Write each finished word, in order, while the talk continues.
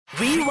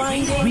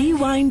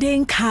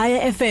Rewinding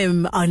Kaya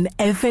FM on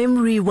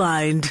FM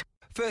Rewind.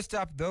 First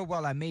up, though,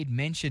 while I made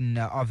mention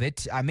of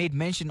it, I made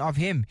mention of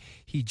him.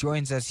 He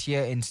joins us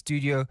here in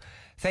studio.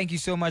 Thank you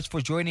so much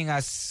for joining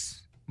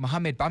us,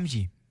 Mohamed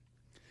Bhamjee.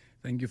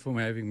 Thank you for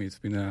having me. It's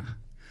been a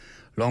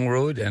long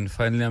road, and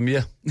finally I'm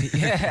here.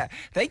 Yeah,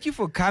 thank you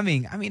for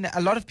coming. I mean, a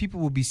lot of people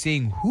will be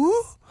saying, "Who?"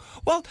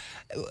 Well,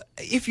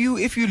 if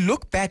you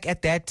look back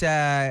at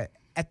that.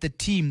 At the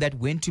team that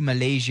went to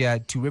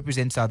Malaysia to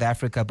represent South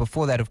Africa.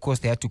 Before that, of course,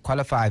 they had to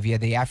qualify via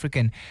the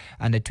African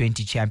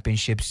Under-20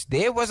 Championships.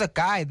 There was a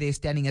guy there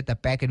standing at the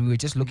back, and we were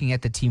just looking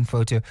at the team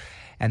photo,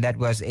 and that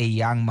was a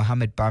young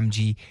Mohamed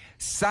Bhamjee,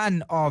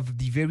 son of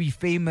the very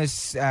famous,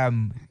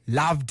 some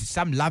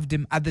loved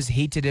him, others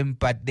hated him,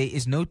 but there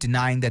is no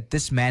denying that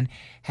this man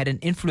had an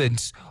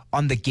influence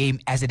on the game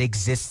as it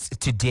exists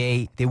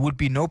today. There would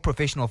be no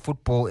professional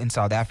football in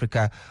South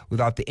Africa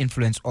without the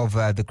influence of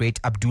the great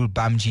Abdul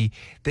Bhamjee.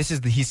 This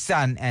is his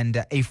son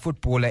and a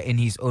footballer in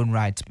his own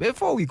right.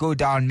 Before we go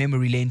down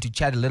memory lane to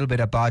chat a little bit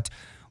about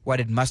what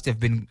it must have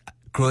been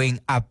growing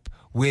up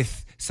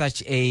with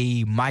such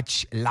a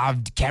much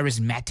loved,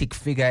 charismatic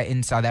figure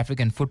in South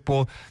African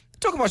football,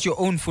 talk about your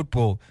own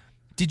football.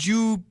 Did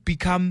you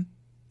become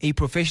a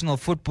professional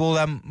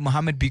footballer,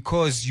 Mohamed,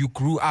 because you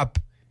grew up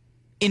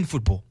in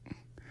football?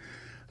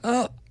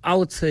 I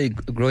would say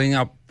growing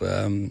up,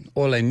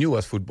 all I knew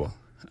was football.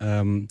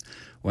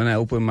 When I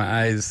opened my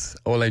eyes,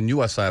 all I knew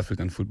was South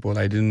African football.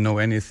 I didn't know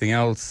anything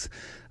else.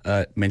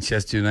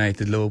 Manchester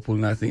United, Liverpool,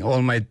 nothing.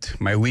 All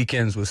my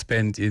weekends were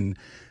spent in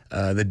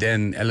the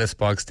Den, Ellis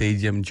Park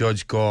Stadium,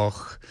 George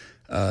Goch,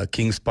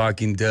 Kings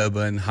Park in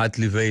Durban,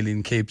 Hartley Vale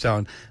in Cape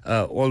Town.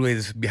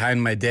 Always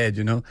behind my dad,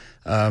 you know.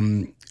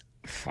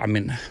 I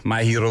mean,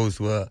 my heroes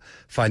were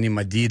Fanny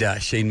Madida,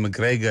 Shane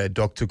McGregor,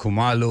 Dr.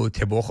 Kumalo,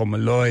 Tebogo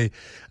Malloy,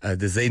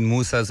 the Zayn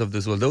Musas of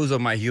this world. Those are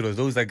my heroes.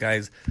 Those are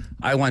guys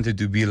I wanted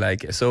to be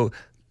like. So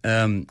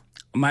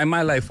my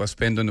life was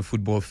spent on the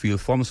football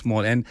field from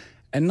small, and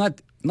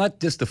not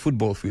just the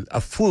football field, a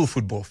full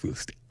football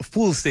field,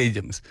 full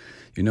stadiums.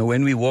 You know,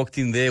 when we walked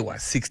in there,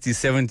 was 60,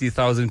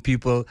 70,000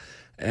 people,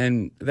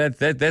 and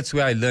that's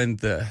where I learned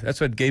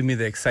that's what gave me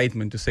the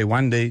excitement to say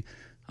one day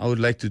I would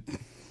like to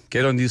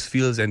get on these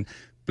fields and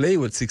play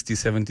with 60,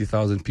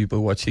 70,000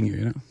 people watching you,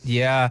 you know?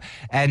 Yeah,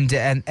 and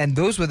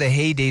those were the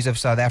heydays of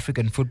South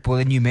African football.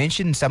 And you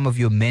mentioned some of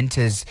your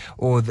mentors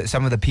or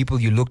some of the people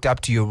you looked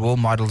up to, your role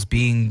models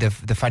being the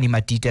Fanny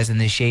Matitas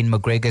and the Shane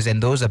McGregors,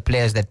 and those are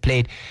players that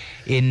played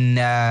in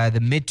the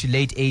mid to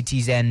late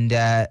 80s and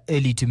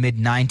early to mid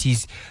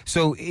 90s.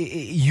 So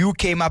you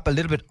came up a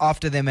little bit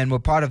after them and were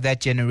part of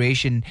that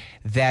generation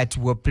that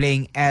were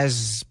playing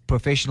as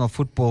professional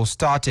football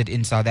started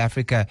in South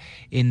Africa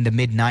in the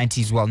mid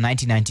 90s, well,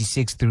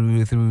 1996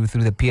 through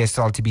the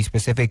PSL to be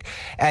specific.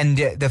 And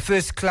the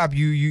first club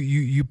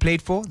you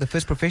played for, the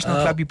first professional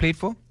club you played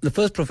for? The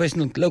first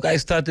professional, look, I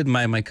started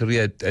my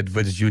career at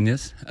Wits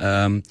Juniors,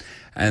 and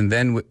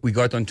then we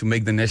got on to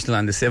make the national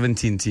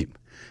under-17 team.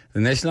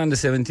 The national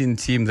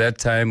under-17 team that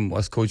time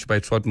was coached by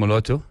Trot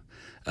Moloto.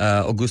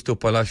 Augusto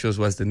Palacios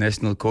was the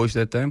national coach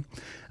that time.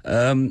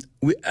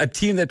 A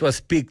team that was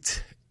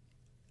picked.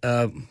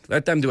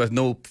 That time there was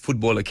no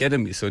football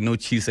academy, so no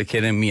Chiefs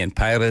Academy and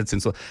Pirates,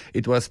 and so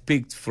it was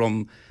picked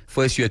from,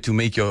 first you had to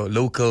make your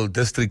local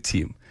district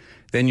team,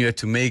 then you had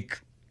to make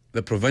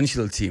the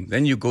provincial team,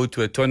 then you go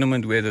to a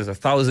tournament where there's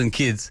 1,000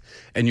 kids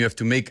and you have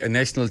to make a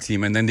national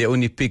team, and then they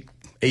only pick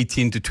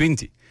 18 to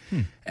 20.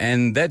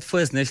 And that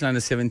first national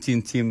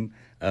under-17 team,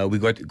 we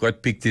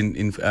got picked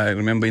in I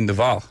remember in the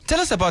Vaal. Tell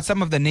us about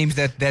some of the names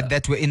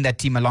that were in that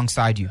team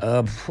alongside you.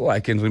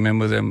 I can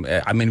remember them.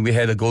 I mean, we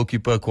had a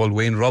goalkeeper called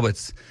Wayne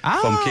Roberts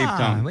from Cape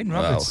Town. Wayne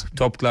Roberts.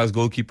 Top class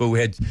goalkeeper.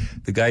 We had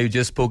the guy you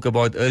just spoke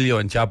about earlier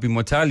on, Chapi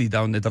Motali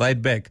down at right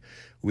back.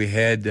 We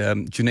had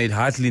Junaid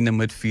Hartley in the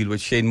midfield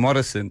with Shane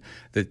Morrison.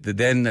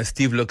 Then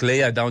Steve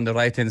Leclerc down the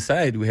right-hand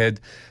side. We had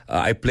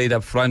I played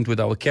up front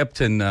with our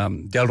captain,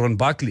 Delron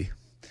Barkley.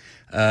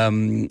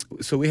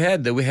 So we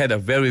had a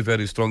very,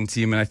 very strong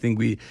team, and I think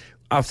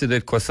after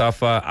that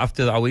COSAFA,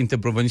 after our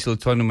interprovincial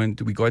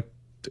tournament, we got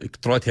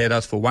Trot had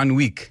us for 1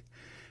 week,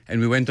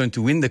 and we went on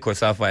to win the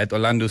COSAFA at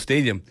Orlando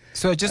Stadium.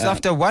 So just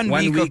after one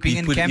week of being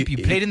in camp, you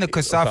played in the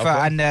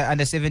COSAFA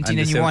under 17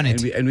 and you won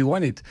it. And we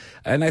won it.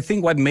 And I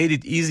think what made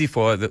it easy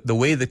for the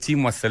way the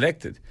team was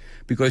selected,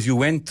 because you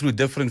went through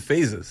different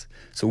phases.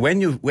 So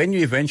when you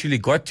eventually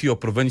got to your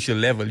provincial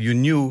level, you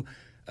knew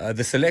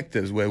the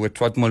selectors were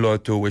Trot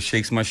Moloto, were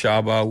Shakes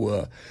Mashaba,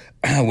 were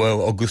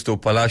Augusto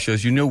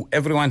Palacios. You knew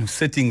everyone who's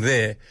sitting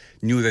there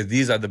knew that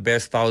these are the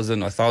best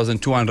 1,000 or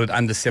 1,200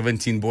 under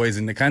 17 boys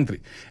in the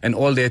country. And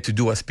all they had to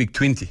do was pick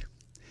 20.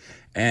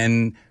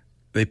 And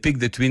they picked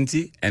the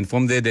 20, and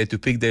from there they had to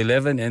pick the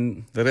 11,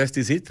 and the rest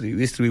is history.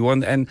 We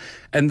won. And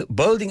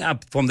building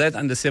up from that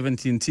under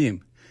 17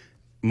 team,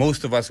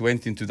 most of us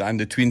went into the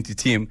under 20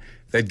 team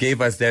that gave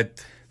us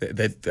that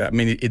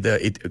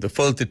it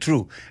filtered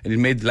through, and it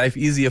made life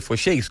easier for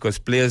Shakes because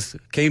players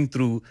came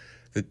through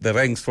the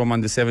ranks from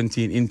under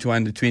 17 into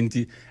under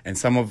 20, and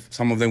some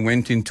of them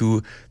went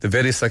into the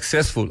very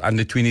successful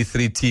under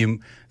 23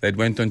 team that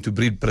went on to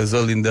beat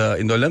Brazil in the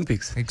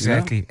Olympics.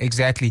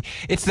 Exactly.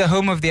 It's the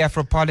home of the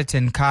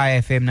Afropolitan,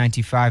 Kai FM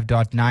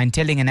 95.9,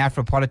 telling an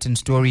Afropolitan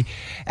story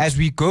as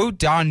we go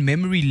down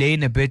memory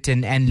lane a bit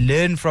and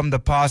learn from the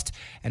past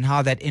and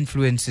how that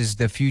influences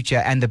the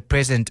future and the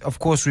present. Of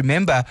course,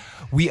 remember,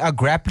 we are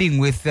grappling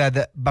with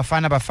the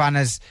Bafana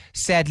Bafana's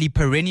sadly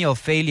perennial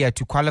failure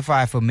to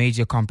qualify for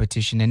major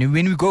competition. And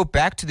when we go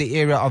back to the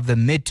era of the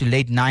mid to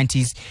late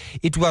 90s,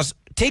 it was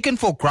taken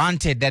for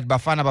granted that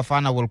Bafana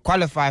Bafana will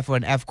qualify for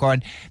an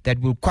AFCON, that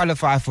will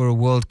qualify for a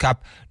World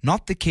Cup.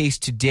 Not the case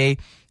today,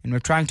 and we're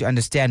trying to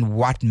understand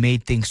what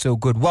made things so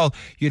good. Well,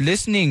 you're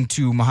listening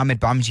to Mohamed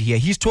Bhamjee here.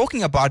 He's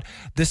talking about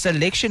the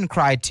selection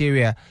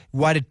criteria,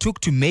 what it took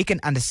to make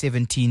an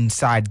under-17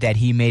 side that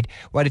he made,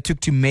 what it took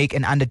to make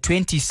an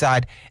under-20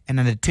 side, and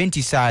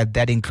under-20 side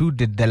that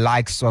included the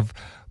likes of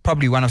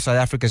probably one of South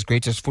Africa's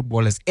greatest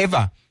footballers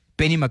ever,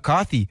 Benny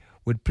McCarthy,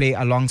 would play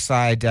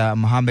alongside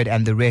Mohamed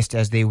and the rest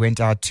as they went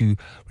out to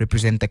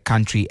represent the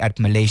country at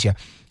Malaysia.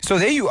 So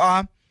there you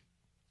are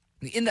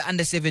in the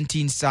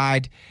under-17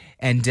 side,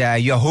 and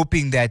you're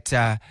hoping that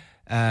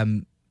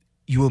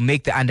you will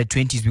make the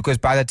under-20s, because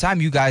by the time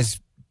you guys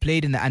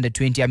played in the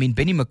under-20, I mean,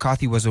 Benny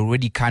McCarthy was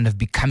already kind of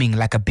becoming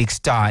like a big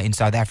star in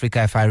South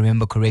Africa, if I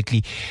remember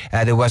correctly.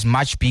 There was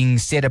much being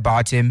said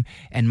about him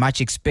and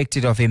much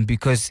expected of him,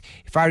 because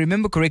if I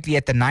remember correctly,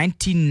 at the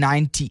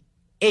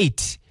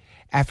 1998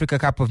 Africa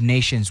Cup of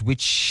Nations,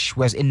 which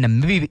was in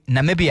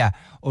Namibia,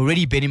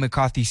 already Benny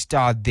McCarthy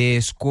starred there,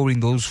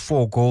 scoring those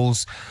 4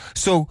 goals.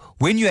 So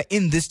when you're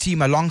in this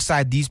team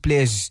alongside these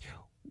players,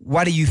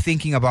 what are you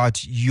thinking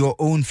about your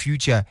own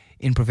future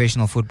in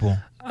professional football?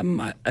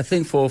 I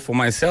think for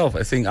myself,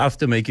 I think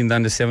after making the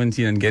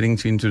under-17 and getting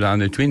into the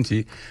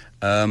under-20,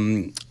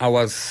 I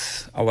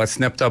was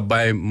snapped up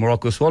by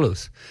Morocco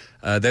Swallows.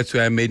 That's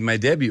where I made my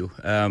debut.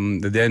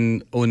 The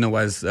then owner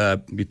was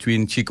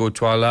between Chico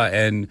Twala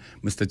and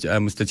Mr.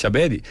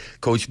 Chabedi,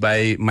 coached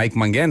by Mike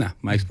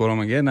Sporo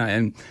Mangena.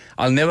 And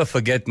I'll never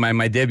forget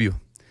my debut.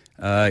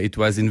 It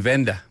was in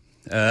Venda.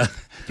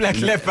 Black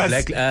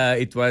Leopards.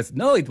 It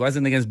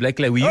wasn't against Black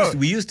Leopards.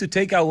 We used to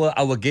take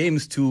our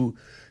games to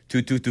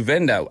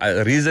Venda.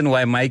 A reason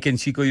why Mike and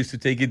Chico used to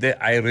take it there,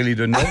 I really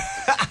don't know.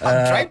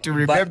 I'm trying to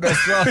remember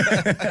as well.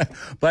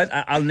 But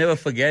I'll never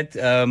forget.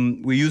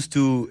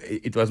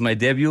 It was my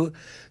debut.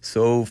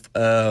 So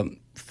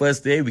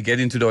first day we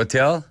get into the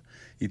hotel.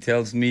 He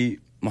tells me,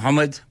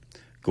 Mohamed,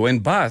 go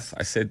and bath.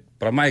 I said,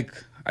 Bra Mike,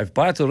 I've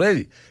bathed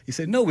already. He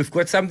said, no, we've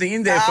got something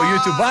in there for you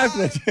to bath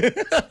with.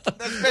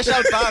 The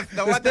special bath,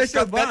 the one that's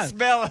got that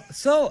smell.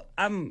 So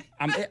I'm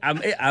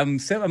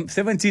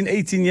 17,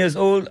 18 years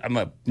old. I'm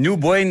a new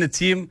boy in the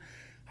team.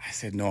 I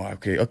said, no,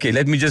 okay,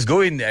 let me just go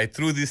in there. I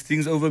threw these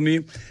things over me.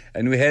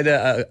 And we had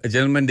a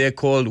gentleman there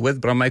called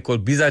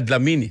Biza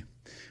Dlamini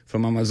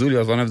from Amazulu. He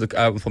was one of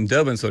the, from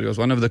Durban, sorry. He was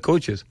one of the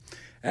coaches.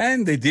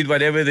 And they did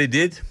whatever they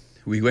did.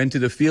 We went to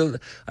the field.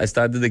 I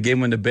started the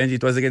game on the bench.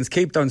 It was against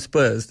Cape Town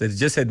Spurs that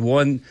just had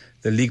won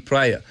the league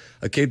prior.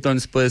 A Cape Town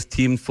Spurs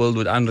team filled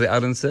with Andre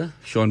Arendse,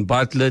 Sean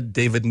Bartlett,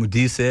 David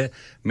Mudise,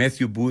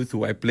 Matthew Booth,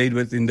 who I played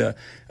with in the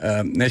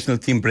national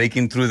team,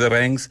 breaking through the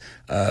ranks.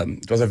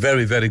 It was a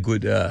very, very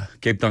good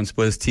Cape Town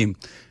Spurs team.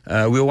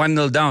 We were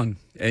 1-0 down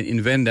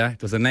in Venda.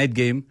 It was a night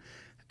game.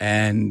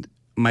 And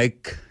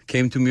Mike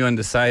came to me on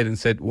the side and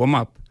said, warm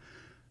up.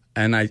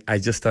 And I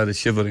just started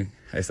shivering.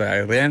 I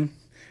ran,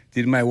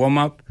 did my warm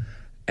up.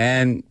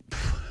 And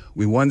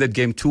we won that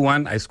game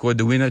 2-1. I scored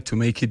the winner to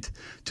make it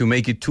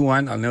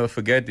 2-1. I'll never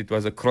forget. It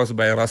was a cross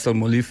by Russell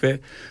Molife.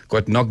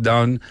 Got knocked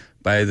down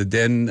by the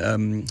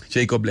then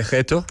Jacob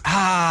Lecheto.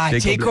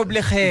 Jacob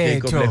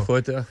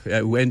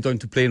Lecheto. Went on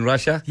to play in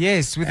Russia.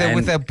 Yes, with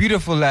a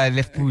beautiful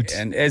left boot.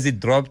 And as it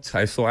dropped,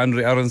 I saw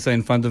Andre Arendse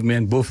in front of me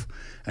and boof.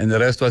 And the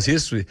rest was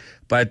history.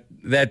 But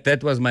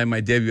that was my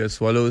debut at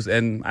Swallows.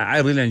 And I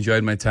really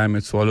enjoyed my time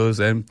at Swallows.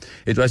 And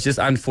it was just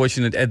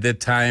unfortunate at that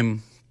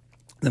time.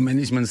 The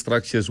management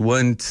structures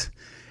weren't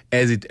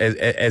as it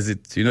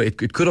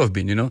could have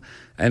been,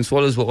 And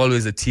Swallows were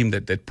always a team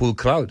that pulled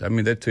crowd. I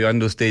mean, that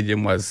Toyando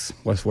Stadium was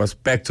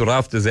packed to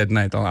rafters that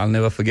night. I'll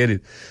never forget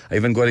it. I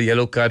even got a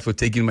yellow card for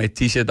taking my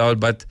T-shirt out.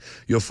 But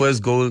your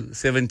first goal,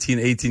 17,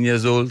 18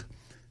 years old,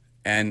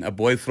 and a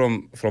boy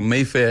from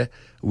Mayfair,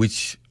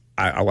 which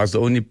I was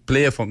the only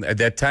player from at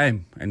that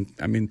time, and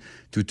I mean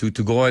to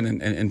go on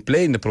and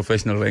play in the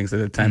professional ranks at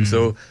that time.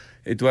 So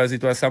it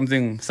was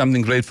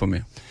something great for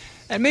me.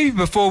 And maybe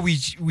before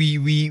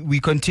we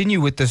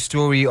continue with the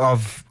story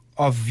of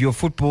your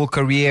football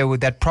career,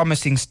 with that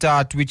promising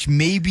start, which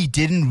maybe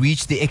didn't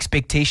reach the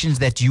expectations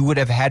that you would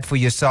have had for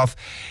yourself,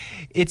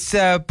 it's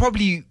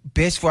probably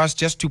best for us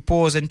just to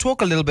pause and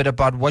talk a little bit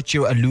about what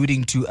you're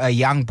alluding to, a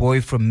young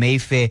boy from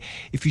Mayfair.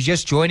 If you're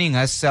just joining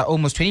us,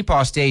 almost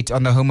 8:20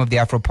 on the home of the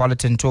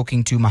Afropolitan,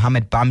 talking to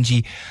Mohamed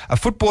Bhamjee, a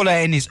footballer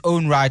in his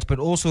own right, but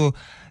also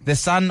the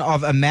son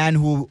of a man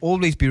who will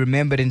always be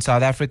remembered in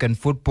South African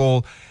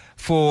football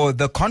for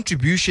the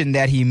contribution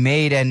that he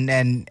made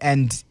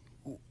and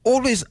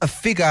always a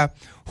figure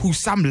who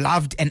some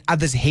loved and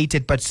others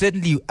hated, but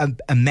certainly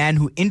a man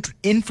who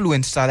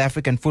influenced South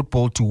African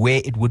football to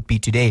where it would be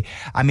today.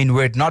 I mean,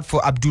 were it not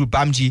for Abdul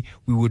Bhamjee,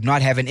 we would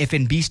not have an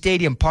FNB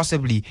stadium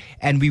possibly,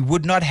 and we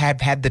would not have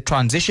had the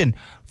transition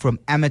from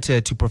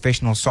amateur to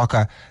professional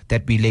soccer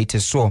that we later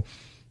saw.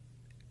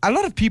 A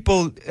lot of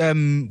people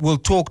will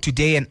talk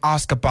today and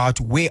ask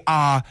about where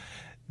are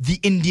the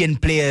Indian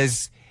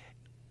players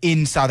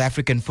in South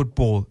African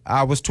football.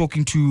 I was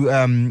talking to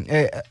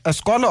a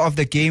scholar of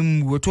the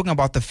game. We were talking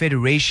about the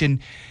federation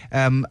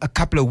a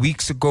couple of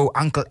weeks ago,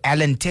 Uncle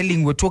Alan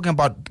we're talking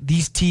about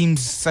these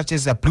teams such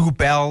as the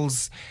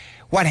Bluebells,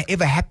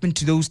 whatever happened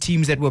to those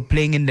teams that were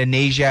playing in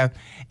Indonesia,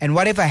 and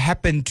whatever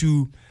happened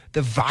to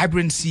the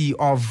vibrancy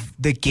of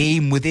the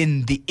game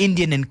within the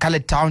Indian and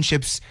colored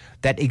townships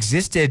that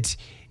existed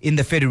in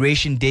the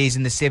federation days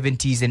in the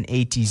 70s and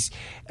 80s.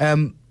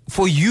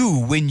 For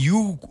you, when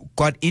you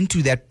got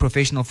into that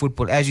professional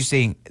football, as you're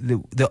saying,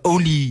 the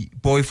only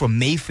boy from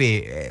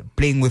Mayfair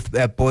playing with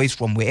boys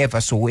from wherever,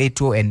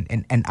 Soweto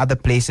and other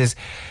places,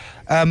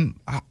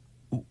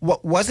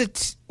 was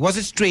it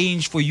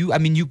strange for you? I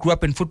mean, you grew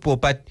up in football,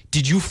 but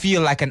did you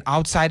feel like an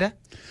outsider?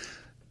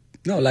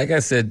 No, like I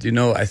said,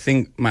 I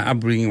think my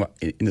upbringing,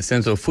 in the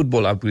sense of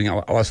football upbringing,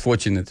 I was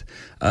fortunate.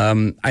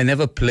 I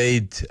never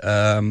played.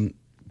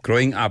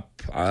 Growing up,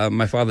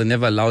 my father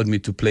never allowed me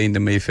to play in the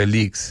Mayfair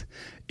leagues.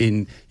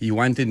 He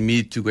wanted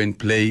me to go and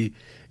play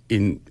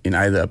in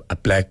either a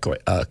black or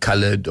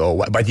colored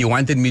but he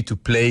wanted me to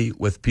play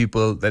with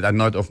people that are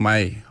not of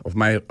my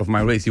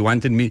race.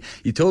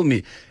 He told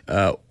me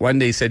one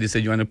day, he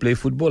said, you want to play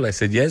football? I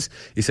said yes.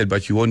 He said,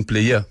 but you won't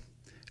play here.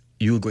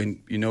 You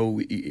going,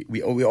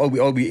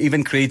 we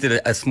even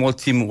created a small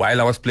team while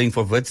I was playing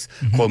for Wits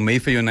called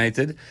Mayfair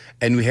United,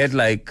 and we had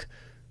like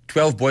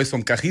 12 boys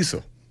from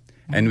Kagiso,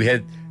 and we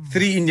had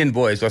 3 Indian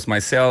boys, was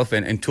myself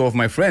and 2 of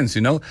my friends,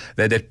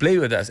 that played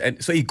with us.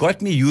 And so he got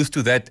me used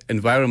to that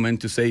environment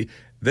to say,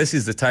 this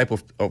is the type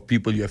of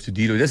people you have to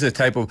deal with. This is the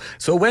type of...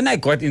 So when I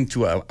got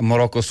into a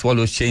Morocco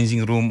Swallows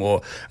changing room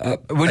or...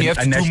 when you have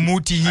to do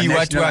muti,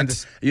 what?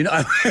 You're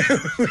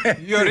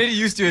already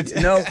used to it.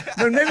 No,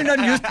 maybe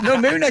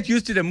not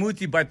used to the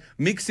muti, but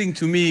mixing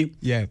to me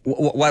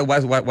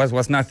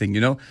was nothing,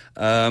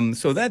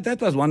 So that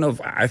was one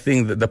of, I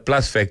think, the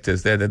plus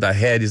factors there that I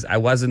had is I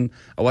wasn't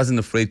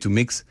afraid to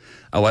mix.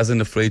 I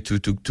wasn't afraid to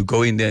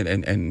go in there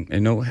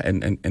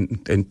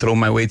and throw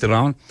my weight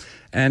around.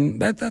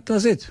 And that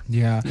was it.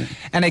 Yeah.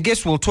 And I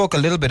guess we'll talk a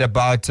little bit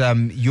about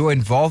your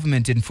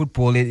involvement in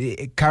football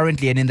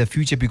currently and in the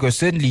future, because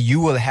certainly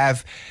you will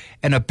have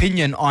an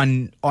opinion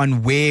on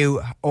where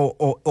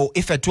or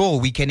if at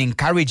all we can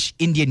encourage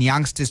Indian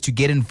youngsters to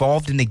get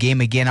involved in the game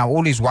again. I'm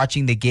always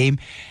watching the game,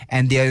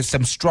 and there are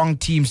some strong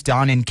teams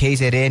down in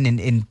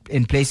KZN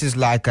in places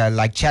like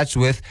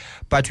Chatsworth,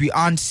 but we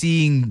aren't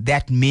seeing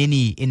that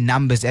many in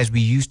numbers as we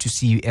used to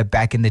see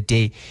back in the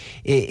day.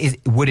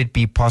 Would it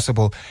be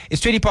possible?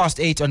 It's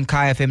 8:20 on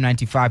Kai FM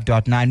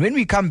 95.9. When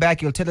we come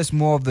back, you'll tell us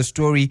more of the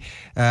story.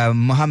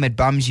 Mohamed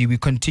Bhamjee, we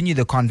continue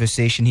the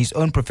conversation, his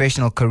own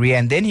professional career,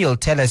 and then he'll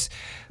tell us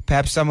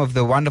perhaps some of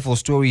the wonderful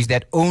stories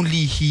that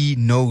only he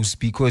knows,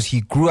 because he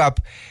grew up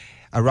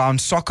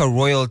around soccer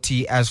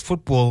royalty as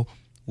football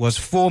was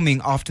forming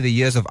after the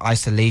years of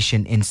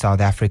isolation in South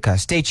Africa.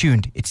 Stay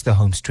tuned. It's The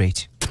Home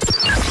Straight.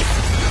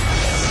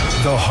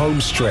 The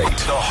Home Straight.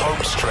 The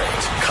Home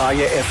Straight.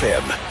 Kaya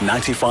FM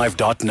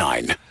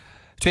 95.9.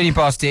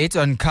 8:20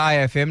 on Kai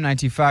FM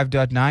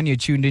 95.9. You're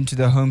tuned into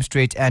The Home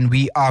Straight, and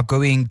we are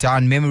going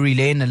down memory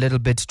lane a little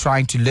bit,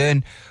 trying to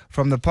learn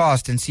from the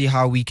past and see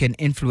how we can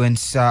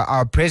influence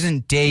our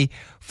present day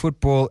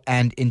football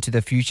and into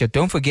the future.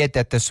 Don't forget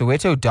that the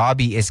Soweto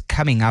Derby is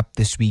coming up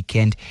this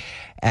weekend,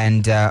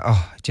 and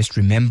just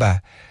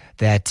remember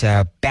that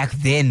back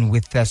then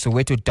with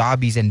Soweto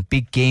derbies and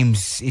big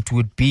games, it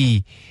would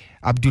be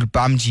Abdul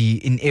Bhamjee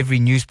in every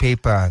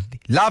newspaper,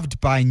 loved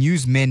by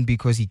newsmen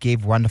because he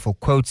gave wonderful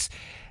quotes,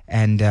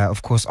 and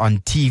of course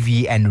on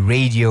TV and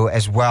radio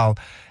as well.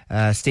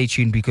 Stay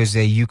tuned, because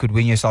you could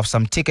win yourself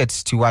some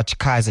tickets to watch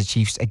Kaizer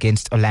Chiefs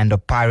against Orlando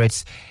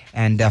Pirates,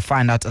 and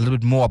find out a little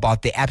bit more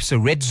about the Absa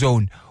Red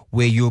Zone,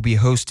 where you'll be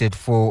hosted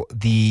for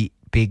the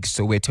big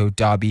Soweto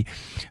derby.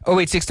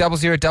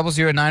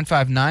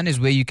 08600000959 is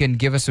where you can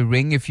give us a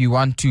ring if you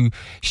want to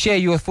share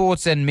your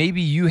thoughts, and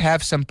maybe you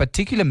have some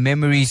particular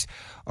memories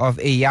of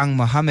a young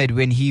Mohamed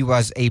when he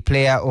was a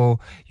player, or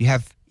you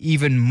have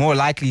even more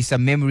likely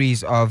some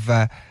memories of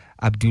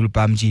Abdul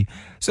Bhamjee.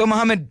 So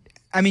Mohamed,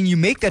 I mean, you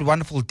make that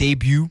wonderful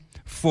debut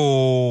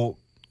for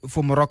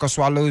Morocco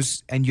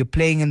Swallows, and you're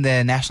playing in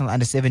the national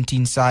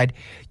under-17 side.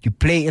 You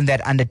play in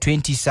that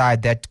under-20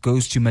 side that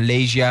goes to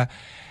Malaysia,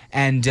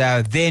 and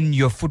then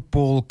your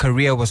football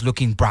career was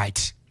looking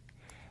bright.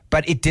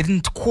 But it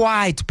didn't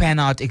quite pan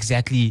out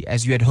exactly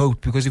as you had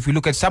hoped, because if we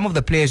look at some of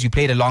the players you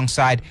played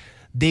alongside,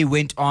 they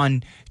went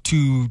on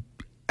to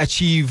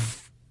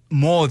achieve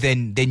more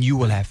than you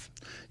will have.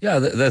 Yeah,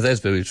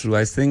 that's very true.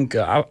 I think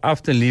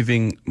after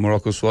leaving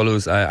Morocco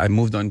Swallows, I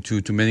moved on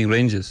to Manning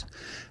Rangers.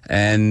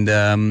 And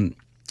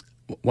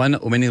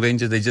Many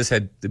Rangers,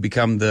 they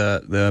become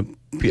the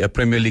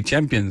Premier League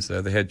champions.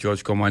 They had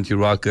George Comanche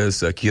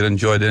Ruckus, Kieran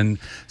Jordan,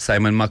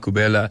 Simon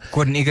Makubela.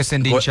 Gordon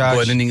Ingerson in charge.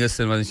 Gordon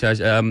Ingerson was in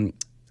charge.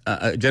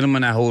 A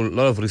gentleman I hold a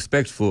lot of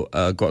respect for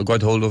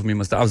got hold of me,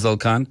 Mr. Afzal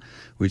Khan,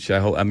 which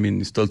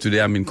still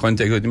today I'm in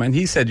contact with him. And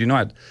he said, you know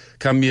what,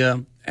 come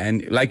here.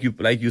 And like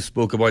you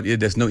spoke about it,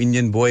 there's no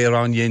Indian boy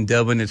around here in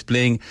Durban. It's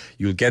playing.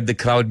 You'll get the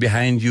crowd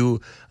behind you.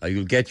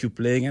 You'll get you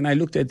playing. And I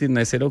looked at it and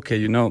I said, okay,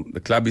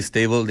 the club is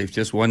stable. They've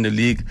just won the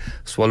league.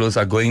 Swallows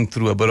are going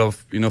through a bit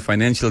of,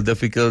 financial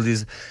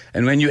difficulties.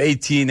 And when you're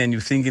 18 and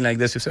you're thinking like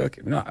this, you say,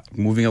 okay,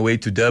 moving away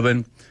to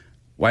Durban,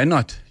 why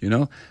not?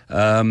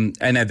 And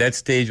at that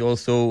stage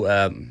also,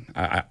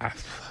 a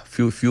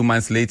few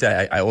months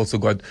later, I also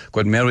got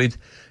married.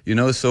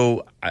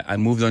 So I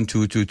moved on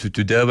to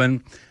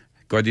Durban.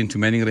 Got into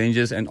Manning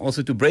Rangers, and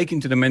also to break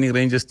into the Manning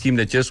Rangers team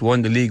that just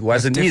won the league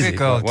wasn't easy. It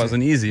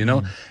wasn't easy,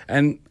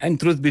 And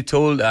truth be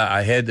told,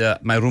 I had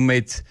my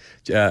roommate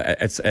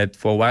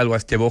for a while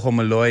was Tebogo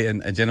Malloy,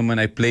 and a gentleman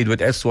I played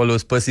with at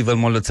Swallows, Percival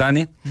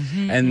Molotsane,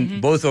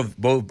 and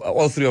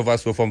all three of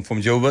us were from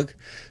Joburg.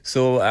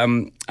 So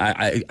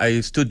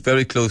I stood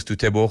very close to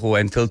Tebogo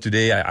until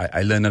today.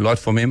 I learned a lot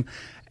from him,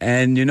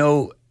 and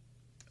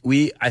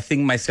I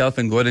think myself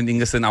and Gordon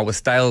Ingerson, our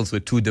styles were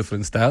two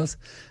different styles.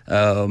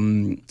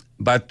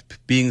 But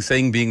being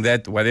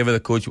that whatever the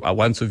coach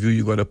wants of you,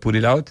 you got to put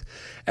it out.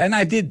 And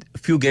I did a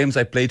few games.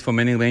 I played for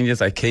Manning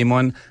Rangers. I came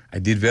on. I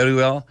did very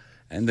well.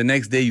 And the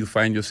next day you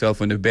find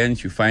yourself on the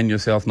bench. You find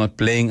yourself not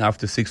playing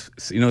after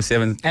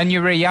 7. And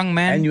you're a young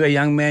man.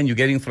 You're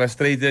getting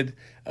frustrated.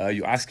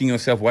 You're asking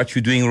yourself what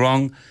you're doing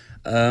wrong.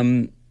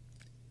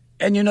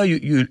 And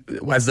you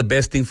what's the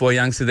best thing for a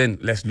youngster then?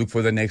 Let's look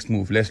for the next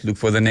move.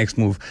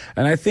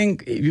 And I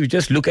think if you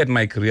just look at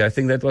my career, I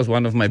think that was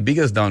one of my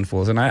biggest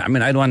downfalls. And I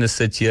don't want to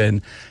sit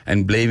here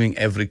and blaming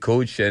every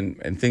coach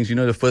and things.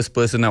 The first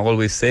person I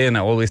always say, and I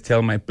always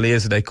tell my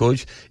players that I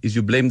coach, is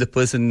you blame the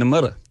person in the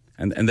mirror.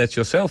 And that's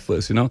yourself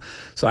first,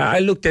 So I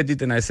looked at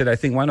it and I said, I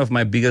think one of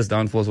my biggest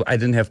downfalls was I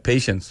didn't have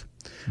patience.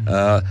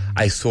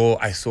 I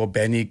saw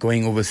Benny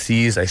going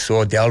overseas. I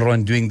saw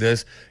Delron doing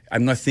this.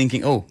 I'm not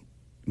thinking,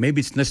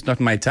 maybe it's just not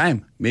my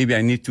time. Maybe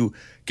I need to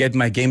get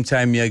my game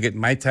time here. Get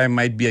my time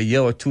might be a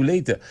year or two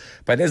later.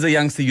 But as a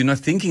youngster, you're not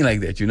thinking like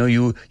that.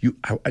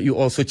 You're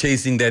also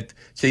chasing that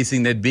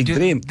big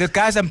dream. The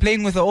guys I'm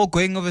playing with are all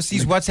going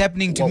overseas. What's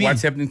happening to me?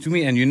 What's happening to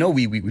me? And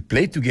we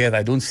played together.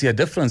 I don't see a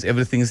difference.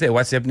 Everything's there.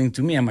 What's happening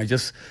to me? Am I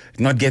just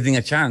not getting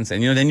a chance?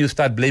 And then you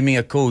start blaming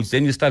a coach.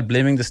 Then you start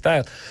blaming the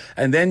style.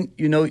 And then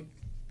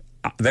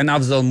then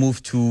Afzal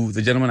moved to,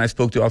 the gentleman I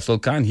spoke to,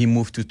 Afzal Khan, he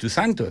moved to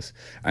Santos.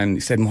 And he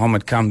said,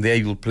 Mohammed, come there,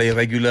 you'll play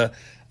regular.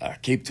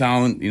 Cape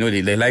Town,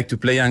 they like to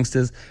play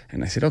youngsters.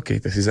 And I said, okay,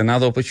 this is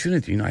another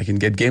opportunity. I can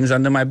get games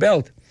under my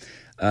belt.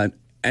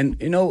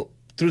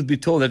 Truth be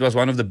told, that was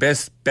one of the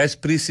best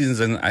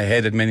pre-seasons I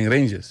had at Manning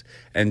Rangers.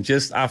 And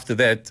just after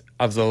that,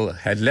 Afzal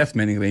had left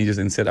Manning Rangers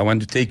and said, I want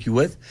to take you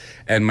with,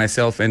 and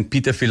myself and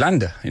Peter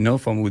Philander,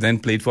 who then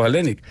played for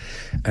Hellenic.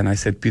 And I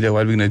said, Peter,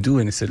 what are we going to do?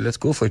 And he said, let's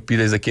go for it.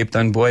 Peter is a Cape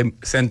Town boy.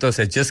 Santos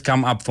had just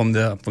come up from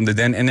the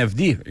then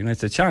NFD.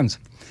 It's a chance.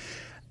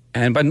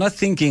 But not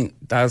thinking,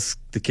 does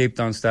the Cape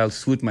Town style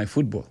suit my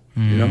football?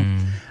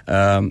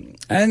 And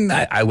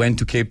I went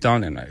to Cape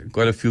Town and I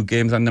got a few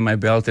games under my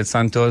belt at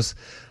Santos.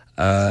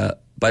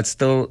 But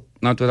still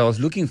not what I was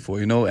looking for,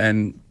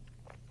 and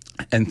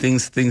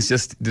things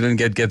just didn't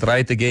get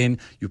right again.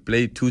 You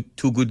play two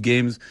good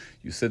games,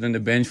 you sit on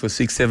the bench for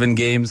 6-7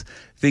 games.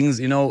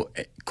 Things,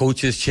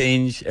 coaches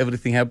change,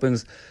 everything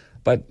happens.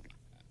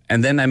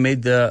 And then I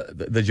made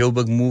the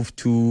Joburg move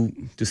to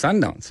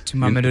Sundowns. To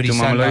Mamelodi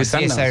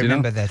Sundowns. Yes, I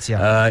remember that,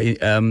 yeah.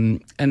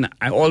 And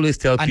I always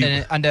tell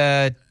people...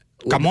 Under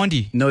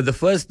Kamondi? No,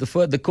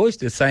 the coach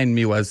that signed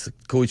me was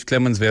Coach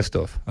Clemens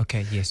Westhoff.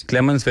 Okay, yes.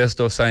 Clemens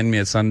Westhoff signed me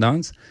at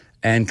Sundowns,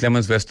 and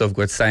Clemens Westhoff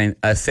got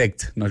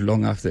sacked not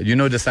long after. The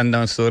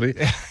Sundowns story?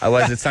 I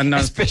was at Sundowns.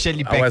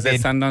 Especially back I was then.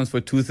 at Sundowns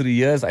for 2-3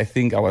 years. I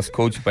think I was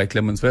coached by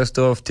Clemens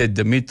Westhoff, Ted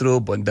Dimitro,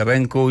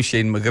 Bondarenko,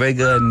 Shane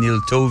McGregor,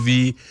 Neil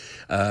Tovey,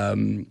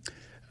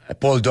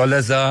 Paul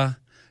Dolazar,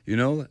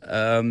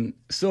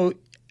 So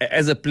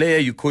as a player,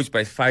 you coach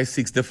by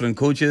 5-6 different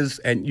coaches,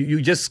 and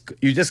you just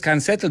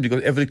can't settle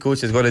because every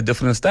coach has got a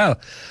different style.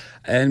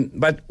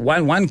 But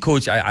one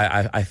coach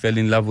I fell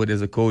in love with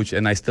as a coach,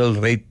 and I still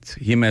rate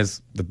him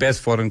as the best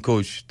foreign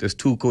coach. There's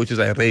two coaches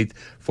I rate,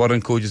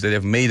 foreign coaches that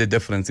have made a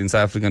difference in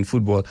South African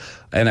football,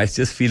 and I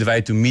just feel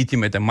right to meet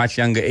him at a much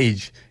younger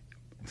age.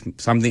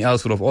 Something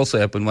else would have also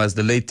happened was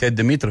the late Ted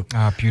Dimitro.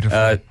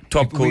 Beautiful.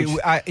 Top coach.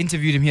 I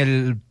interviewed him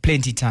here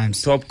plenty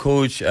times. Top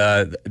coach.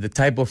 The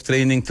type of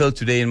training till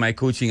today in my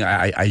coaching,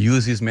 I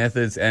use his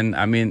methods. And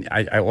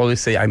I always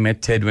say I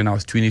met Ted when I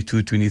was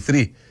 22,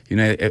 23.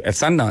 At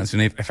Sundowns.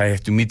 If I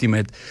have to meet him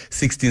at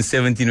 16,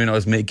 17 when I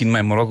was making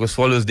my Morocco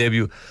Swallows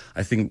debut,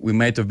 I think we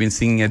might have been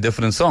singing a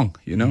different song,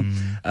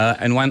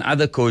 And one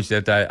other coach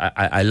that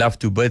I love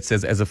to bits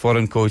as a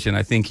foreign coach, and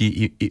I think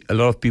he a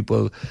lot of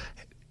people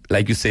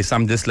like you say,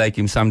 some dislike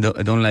him, some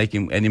don't like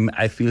him. And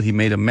I feel he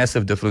made a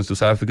massive difference to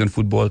South African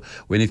football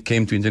when it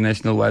came to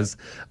international was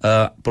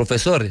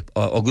Professor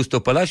Augusto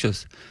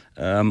Palacios.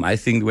 I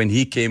think when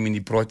he came in, he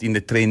brought in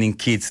the training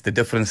kits, the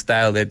different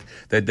style that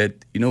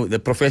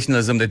the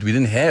professionalism that we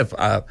didn't have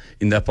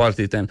in the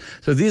apartheid time.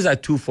 So these are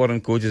two foreign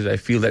coaches I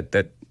feel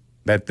that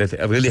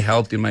really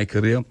helped in my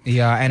career.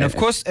 Yeah, and of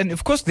course,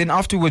 then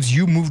afterwards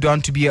you moved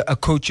on to be a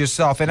coach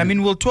yourself. And I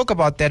mean, we'll talk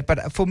about that.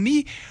 But for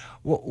me,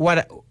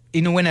 what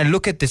when I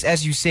look at this,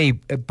 as you say,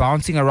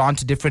 bouncing around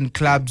to different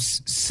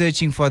clubs,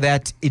 searching for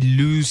that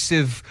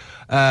elusive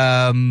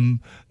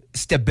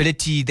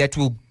stability that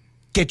will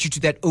get you to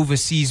that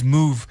overseas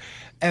move.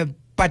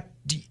 But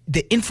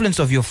the influence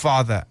of your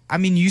father, I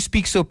mean, you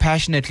speak so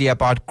passionately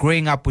about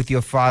growing up with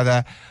your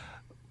father,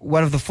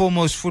 one of the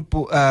foremost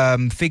football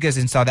figures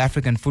in South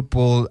African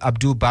football,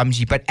 Abdul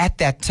Bhamjee. But at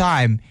that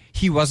time,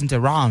 he wasn't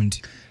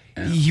around.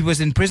 Yeah. He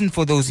was in prison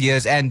for those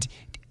years. And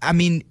I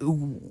mean,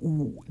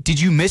 did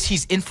you miss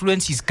his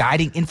influence, his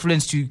guiding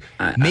influence to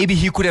maybe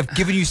he could have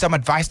given you some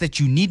advice that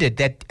you needed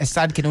that a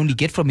son can only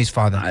get from his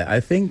father?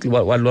 I think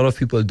what a lot of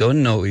people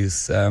don't know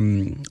is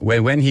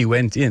when he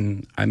went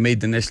in, I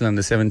made the national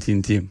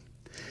under-17 team.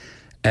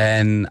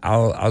 And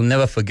I'll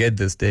never forget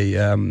this day.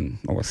 I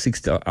was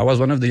 16. I was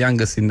one of the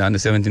youngest in the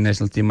under-17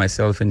 national team,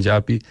 myself and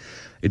Japi.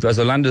 It was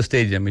Orlando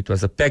Stadium. It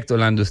was a packed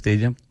Orlando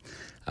Stadium,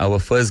 our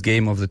first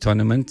game of the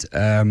tournament.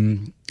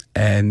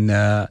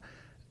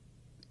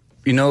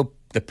 You know,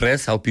 the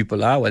press, how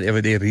people are,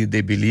 whatever they read, they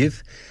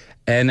believe.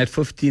 And at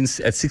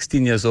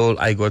 16 years old,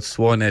 I got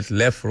sworn at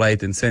left,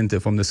 right, and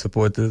center from the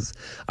supporters,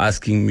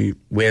 asking me,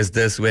 where's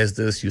this,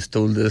 you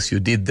stole this,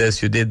 you did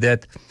this, you did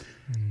that.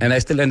 And I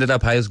still ended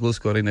up highest goal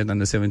scorer in that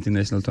under-17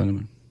 national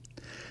tournament.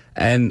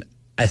 And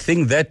I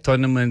think that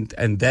tournament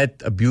and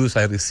that abuse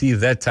I received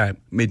that time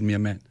made me a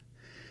man.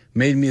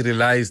 Made me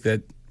realize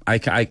that I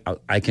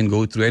can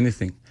go through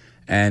anything.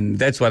 And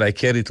that's what I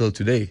carry till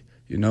today,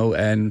 you know.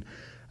 And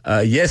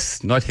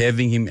yes, not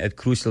having him at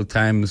crucial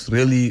times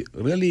really,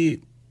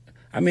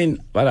 I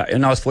mean,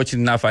 and I was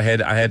fortunate enough, I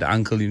had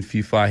uncle in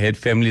FIFA, I had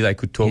family that I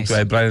could talk to, I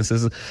had brothers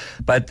and sisters.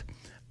 But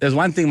there's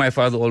one thing my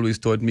father always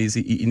taught me is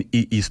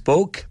he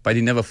spoke, but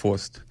he never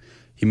forced.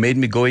 He made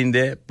me go in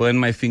there, burn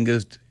my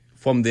fingers.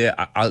 From there,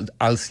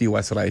 I'll see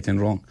what's right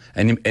and wrong.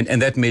 And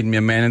that made me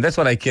a man. And that's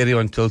what I carry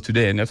on till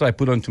today. And that's what I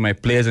put on to my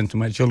players and to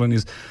my children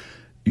is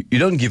you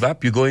don't give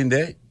up. You go in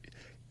there.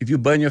 If you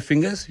burn your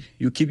fingers,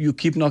 you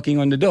keep knocking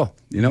on the door,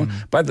 you know.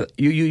 But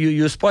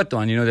you're spot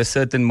on. You know, there's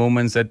certain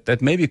moments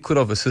that maybe could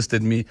have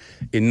assisted me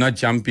in not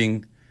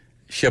jumping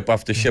ship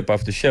after ship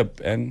after ship,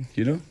 and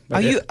you know.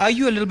 Are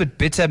you a little bit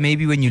bitter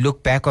maybe when you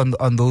look back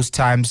on those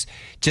times,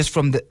 just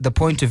from the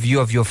point of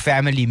view of your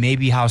family,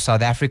 maybe how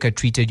South Africa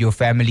treated your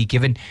family,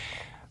 given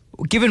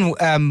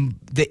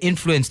the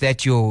influence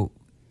that your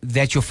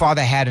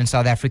father had in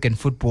South African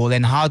football,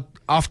 and how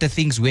after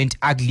things went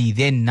ugly,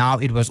 then now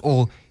it was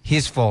all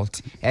his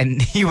fault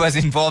and he was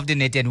involved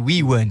in it and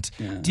we weren't.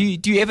 Yeah. Do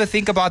you ever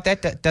think about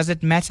that? Does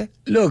it matter?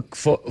 Look,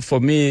 for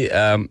me,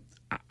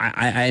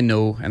 I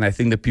know, and I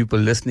think the people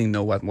listening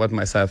know what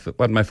my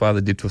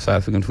father did for South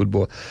African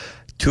football.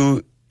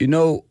 You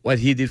know what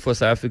he did for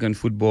South African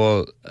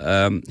football,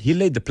 he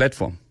laid the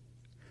platform.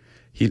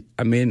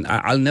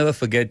 I'll never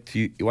forget,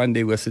 one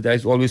day I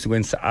always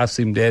went to ask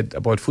him, Dad,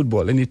 about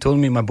football. And he told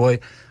me, my boy,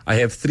 I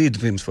have 3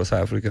 dreams for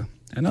South Africa.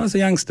 And I was a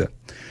youngster.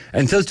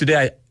 Until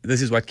today,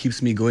 this is what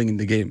keeps me going in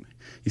the game.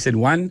 He said,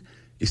 1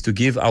 is to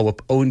give our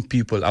own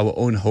people our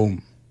own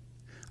home.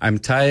 I'm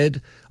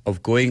tired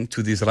of going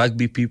to these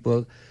rugby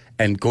people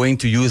and going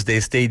to use their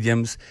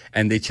stadiums,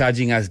 and they're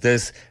charging us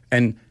this.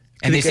 And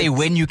they say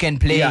when you can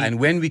play. Yeah, and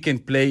when we can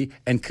play.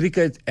 And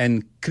cricket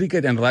and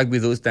rugby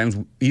those times,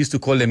 he used to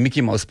call them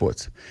Mickey Mouse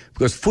sports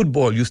because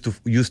football used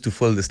to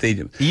fill the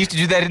stadium. He used to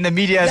do that in the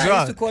media as well. He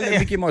used to call them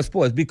Mickey Mouse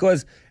sports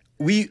because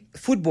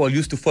football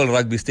used to fill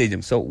rugby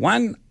stadiums. So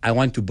 1, I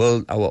want to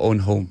build our own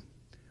home,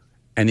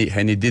 and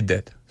he did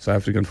that. South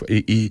African.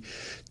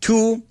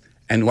 2,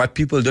 and what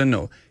people don't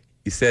know,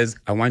 he says,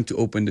 I want to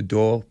open the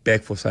door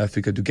back for South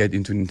Africa to get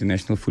into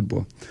international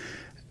football.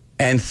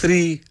 And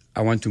 3,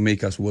 I want to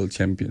make us world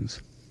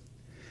champions.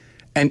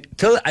 And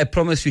I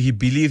promise you, he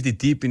believed it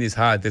deep in his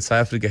heart that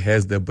South Africa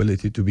has the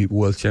ability to be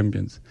world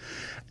champions.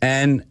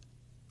 And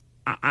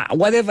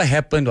whatever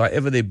happened,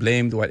 whatever they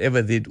blamed,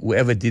 whoever did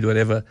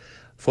whatever,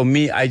 for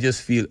me, I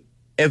just feel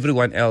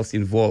everyone else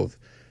involved,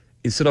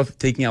 instead of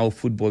taking our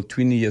football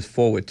 20 years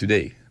forward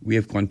today, we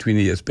have gone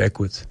 20 years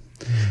backwards.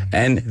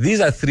 And these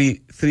are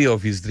three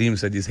of his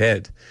dreams that he's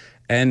had.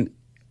 And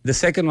the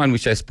second one,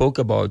 which I spoke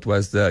about,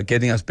 was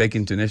getting us back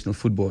into international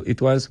football.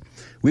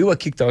 We were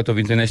kicked out of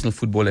international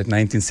football at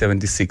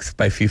 1976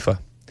 by FIFA.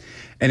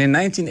 And in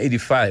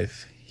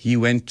 1985, he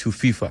went to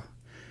FIFA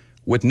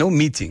with no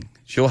meeting.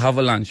 Joe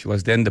Havelange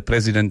was then the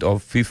president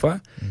of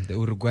FIFA. The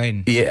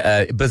Uruguayan.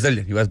 Yeah,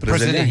 Brazilian. He was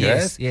Brazilian.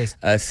 Yes.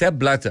 Sepp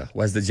Blatter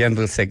was the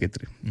general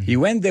secretary. Mm-hmm. He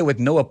went there with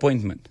no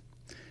appointment.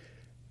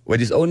 With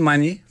his own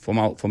money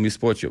from his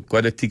sports shop,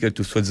 got a ticket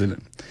to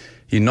Switzerland.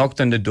 He knocked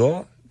on the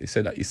door.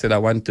 He said, I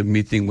want a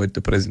meeting with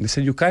the president. He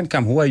said, you can't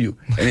come. Who are you?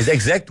 And his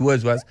exact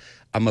words was,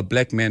 I'm a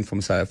black man from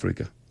South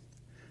Africa.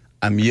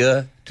 I'm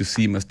here to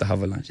see Mr.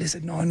 Havelange. They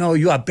said, no,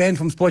 you are banned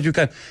from sport. You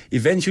can't.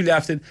 Eventually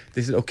after,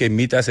 they said, okay,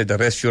 meet us at the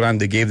restaurant.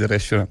 They gave the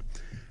restaurant.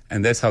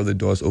 And that's how the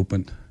doors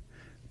opened.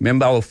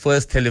 Remember, our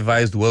first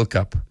televised World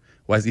Cup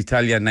was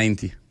Italia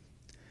 90.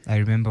 I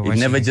remember it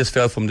never just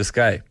fell from the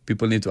sky.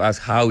 People need to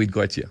ask how it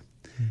got here.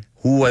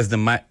 Who was the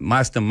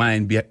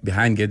mastermind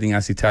behind getting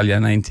us Italia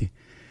 90?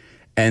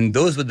 And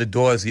those were the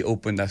doors he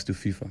opened us to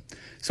FIFA.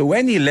 So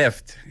when he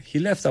left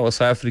our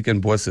South African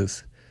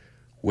bosses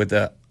with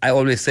I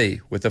always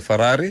say, with a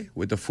Ferrari,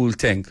 with a full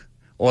tank.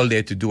 All they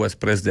had to do was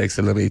press the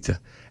accelerator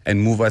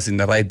and move us in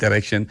the right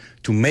direction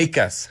to make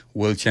us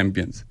world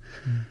champions.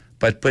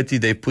 But pity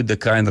they put the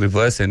car in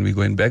reverse and we're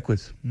going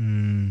backwards.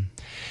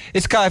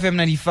 It's Kai FM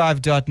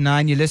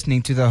 95.9. You're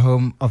listening to the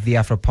home of the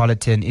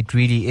Afropolitan. It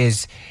really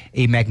is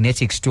a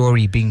magnetic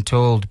story being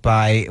told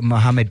by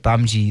Mohamed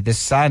Bhamjee, the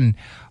son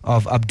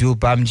of Abdul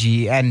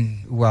Bhamjee.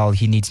 And, well,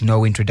 he needs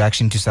no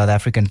introduction to South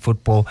African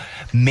football.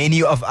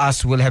 Many of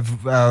us will have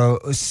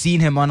seen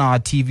him on our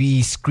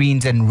TV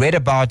screens and read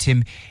about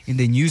him in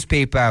the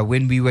newspaper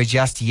when we were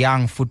just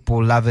young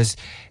football lovers,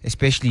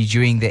 especially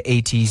during the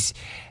 80s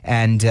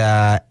and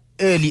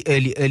early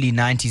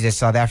 90s, as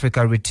South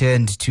Africa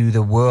returned to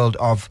the world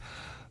of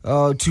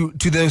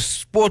to the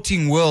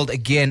sporting world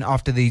again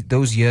after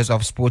those years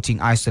of sporting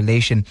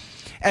isolation,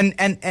 and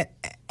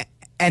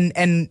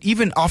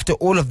even after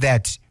all of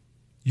that,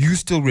 you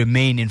still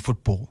remain in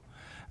football.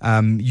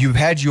 You've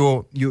had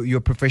your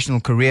professional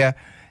career,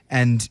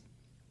 and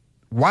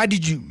why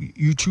did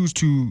you choose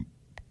to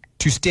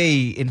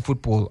stay in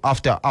football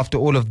after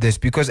all of this?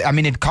 Because I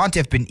mean, it can't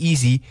have been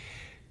easy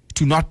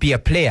to not be a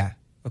player.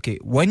 Okay,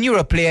 when you're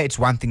a player, it's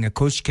one thing. A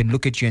coach can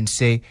look at you and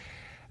say,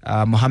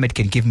 Mohamed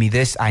can give me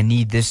this, I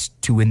need this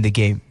to win the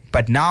game.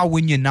 But now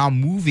when you're now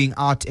moving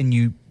out and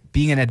you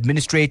being an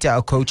administrator,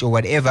 a coach or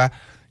whatever,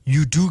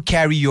 you do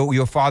carry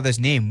your father's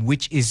name,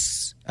 which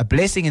is a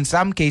blessing in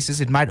some cases.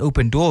 It might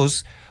open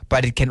doors,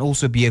 but it can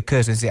also be a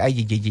curse and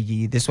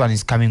say, this one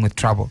is coming with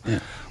trouble. Yeah.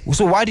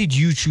 So why did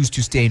you choose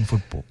to stay in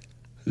football?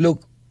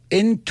 Look,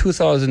 in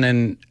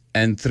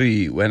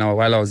 2003,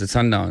 while I was at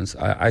Sundowns,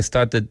 I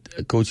started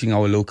coaching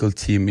our local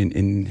team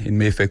in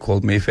Mayfair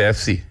called Mayfair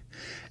FC.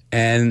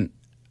 And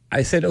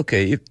I said,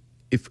 okay,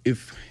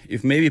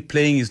 if maybe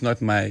playing is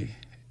not my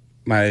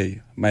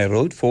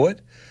road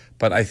forward,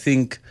 but I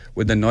think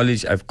with the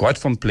knowledge I've got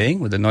from playing,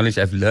 with the knowledge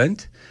I've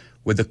learned,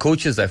 with the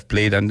coaches I've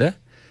played under,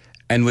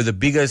 and with the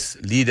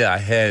biggest leader I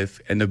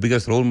have and the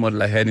biggest role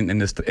model I had in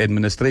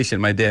administration,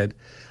 my dad,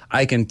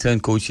 I can turn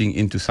coaching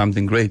into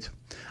something great.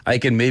 I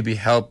can maybe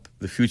help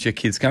the future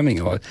kids coming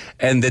about.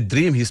 And the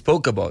dream he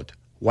spoke about,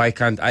 why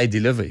can't I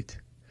deliver it?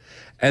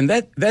 And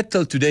that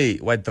till today,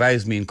 what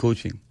drives me in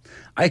coaching.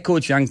 I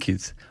coach young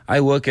kids.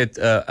 I work at,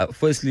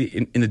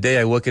 firstly, in the day,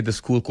 I work at a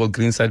school called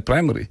Greenside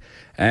Primary.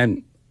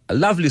 And a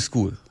lovely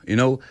school, you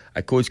know.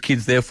 I coach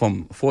kids there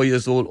from 4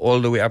 years old all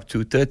the way up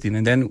to 13.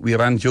 And then we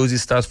run Josie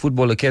Stars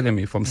Football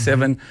Academy from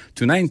 7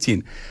 to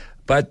 19.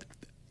 But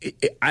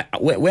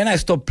when I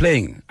stopped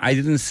playing, I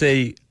didn't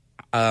say,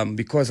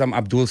 because I'm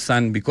Abdul's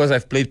son, because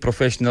I've played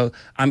professional,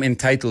 I'm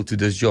entitled to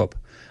this job.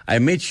 I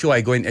made sure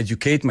I go and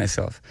educate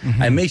myself.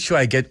 I made sure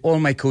I get all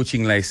my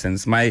coaching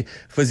license, my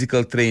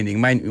physical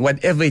training,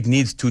 whatever it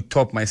needs to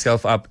top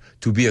myself up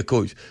to be a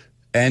coach.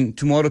 And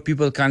tomorrow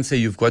people can't say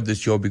you've got this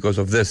job because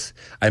of this.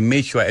 I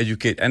made sure I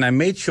educate. And I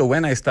made sure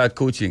when I start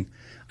coaching,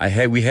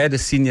 we had a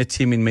senior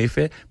team in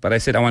Mayfair, but I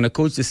said I want to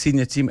coach the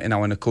senior team and I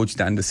want to coach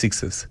the under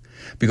sixes.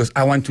 Because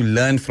I want to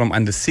learn from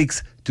under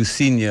six to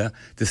senior,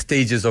 the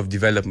stages of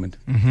development.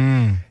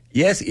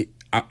 Yes,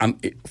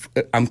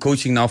 I'm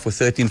coaching now for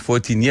 13,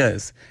 14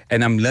 years,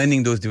 and I'm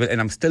learning those,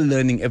 and I'm still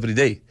learning every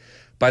day.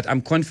 But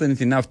I'm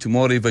confident enough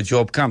tomorrow if a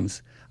job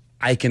comes,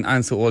 I can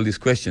answer all these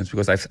questions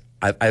because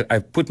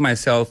I've put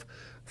myself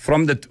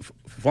from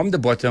the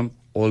bottom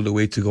all the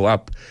way to go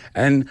up.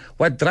 And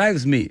what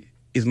drives me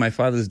is my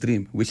father's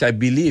dream, which I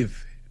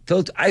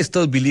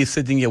still believe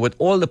sitting here with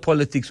all the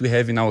politics we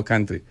have in our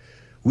country,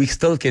 we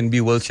still can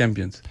be world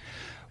champions.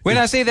 When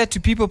I say that to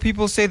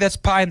people say that's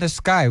pie in the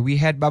sky. We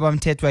had Baba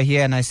Mtetwa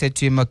here, and I said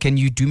to him, can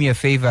you do me a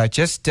favor?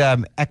 Just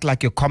act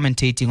like you're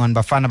commentating on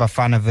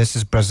Bafana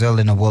versus Brazil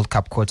in a World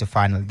Cup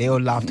quarterfinal. They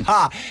all laughed.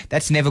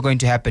 That's never going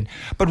to happen.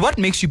 But what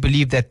makes you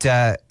believe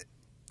that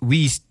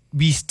we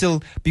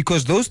still,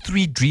 because those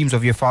three dreams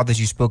of your fathers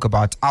you spoke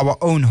about, our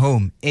own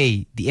home,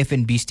 the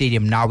FNB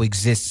Stadium now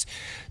exists,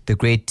 the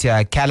great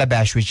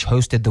Calabash, which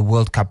hosted the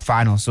World Cup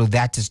final, so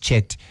that is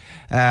checked.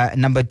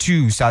 Number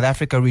two, South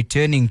Africa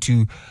returning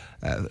to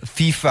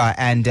FIFA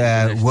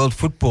and world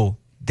football,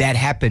 that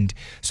happened.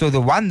 So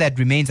the one that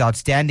remains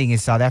outstanding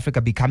is South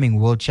Africa becoming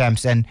world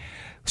champs, and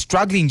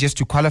struggling just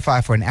to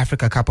qualify for an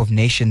Africa Cup of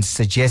Nations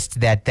suggests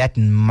that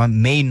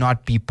may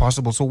not be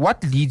possible. So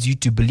what leads you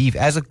to believe,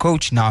 as a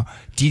coach now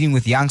dealing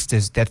with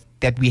youngsters,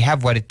 that we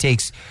have what it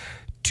takes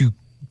to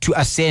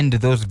ascend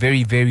those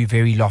very, very,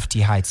 very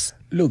lofty heights?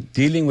 Look,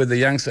 dealing with the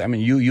youngsters, I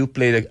mean, you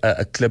played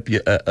a clip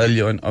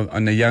earlier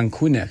on a young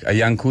Kule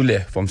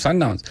from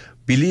Sundowns.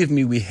 Believe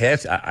me, we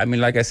have, I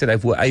mean, like I said,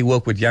 I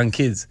work with young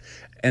kids,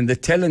 and the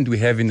talent we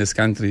have in this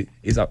country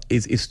is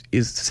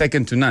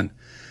second to none.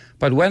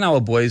 But when our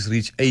boys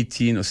reach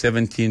 18 or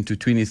 17 to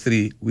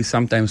 23, we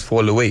sometimes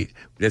fall away.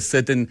 There's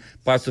certain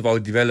parts of our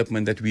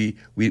development that we're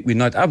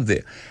not up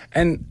there.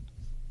 And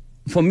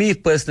for me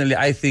personally,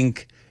 I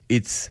think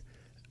it's,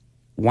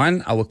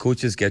 one, our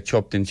coaches get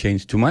chopped and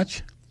changed too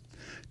much.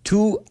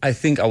 Two, I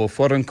think our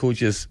foreign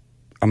coaches,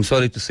 I'm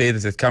sorry to say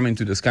this, that come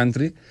into this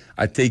country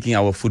are taking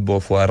our football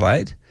for a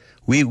ride.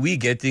 We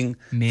getting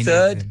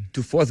third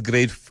to fourth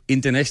grade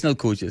international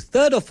coaches,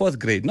 third or fourth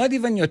grade, not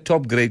even your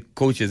top grade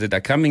coaches that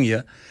are coming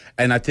here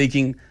and are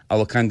taking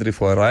our country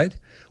for a ride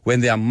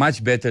when there are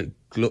much better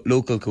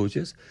local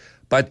coaches.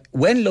 But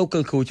when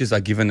local coaches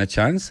are given a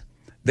chance,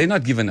 they're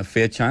not given a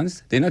fair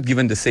chance. They're not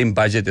given the same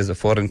budget as a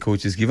foreign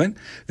coach is given.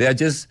 They are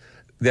just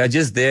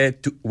there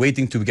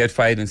waiting to get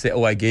fired and say,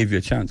 oh, I gave you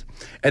a chance.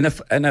 And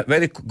a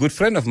very good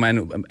friend of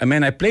mine, a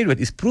man I played with,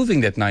 is proving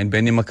that now in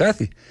Benny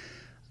McCarthy.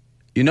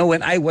 You know,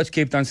 when I watch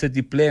Cape Town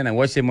City play and I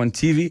watch him on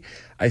TV,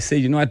 I say,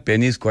 you know what,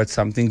 Benny's got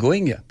something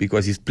going here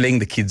because he's playing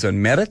the kids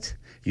on merit.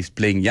 He's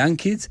playing young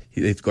kids.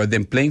 He's got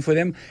them playing for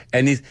them.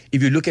 And if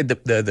you look at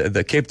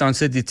the Cape Town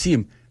City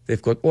team,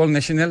 they've got all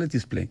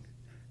nationalities playing.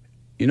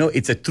 You know,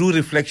 it's a true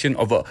reflection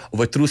of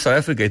a true South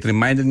Africa. It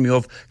reminded me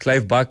of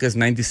Clive Barker's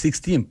 96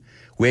 team,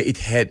 where it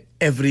had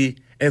every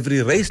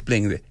race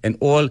playing there. And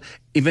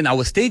even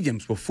our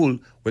stadiums were full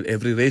with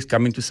every race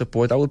coming to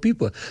support our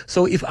people.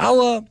 So if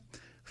our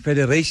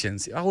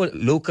federations, our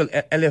local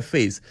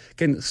LFAs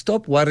can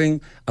stop worrying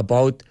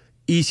about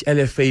each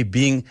LFA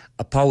being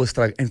a power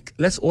struggle, and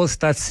let's all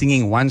start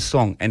singing one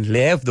song and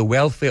have the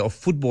welfare of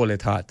football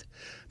at heart.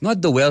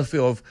 Not the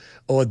welfare of,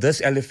 oh,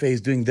 this LFA is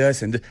doing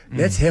this and this.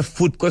 Let's have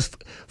food, because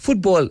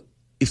football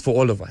is for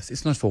all of us.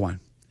 It's not for one.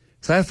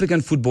 South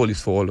African football is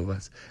for all of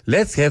us.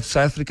 Let's have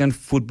South African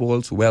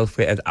football's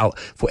welfare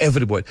for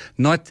everybody,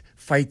 not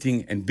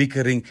fighting and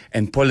bickering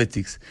and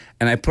politics.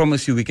 And I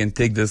promise you we can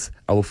take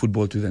our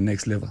football to the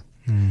next level.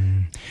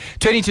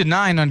 20 to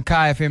 9 on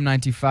Kai FM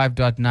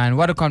 95.9.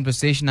 What a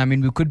conversation. I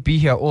mean, we could be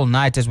here all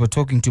night as we're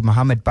talking to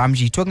Mohamed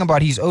Bhamjee, talking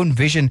about his own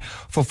vision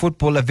for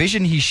football, a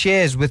vision he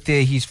shares with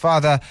his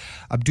father,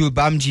 Abdul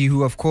Bhamjee,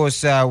 who, of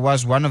course,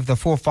 was one of the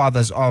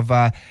forefathers of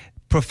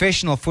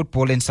professional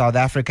football in South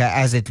Africa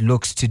as it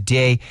looks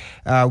today.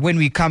 When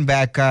we come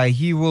back,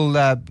 he will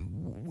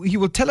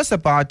tell us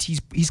about,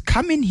 he's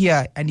come in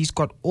here and he's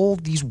got all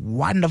these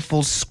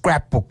wonderful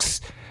scrapbooks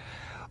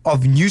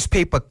of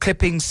newspaper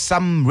clippings,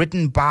 some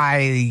written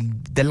by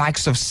the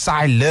likes of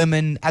Cy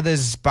Lerman,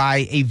 others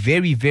by a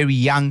very, very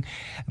young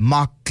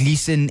Mark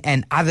Gleeson,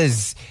 and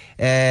others,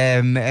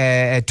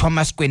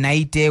 Thomas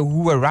Kwenaite,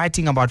 who were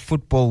writing about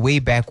football way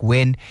back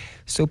when.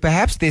 So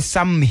perhaps there's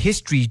some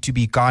history to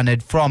be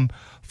garnered from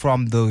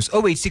those.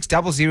 086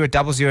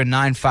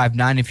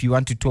 00959 if you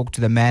want to talk to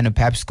the man, or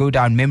perhaps go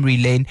down memory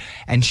lane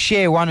and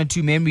share one or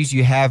two memories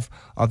you have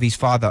of his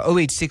father.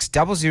 086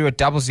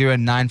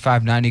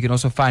 00959. You can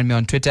also find me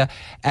on Twitter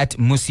at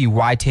Musi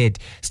Whitehead.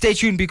 Stay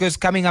tuned, because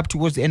coming up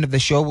towards the end of the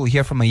show, we'll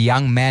hear from a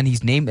young man.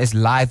 His name is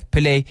Live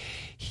Pillay.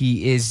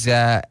 He is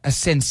a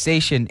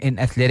sensation in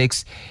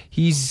athletics.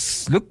 He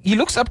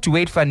looks up to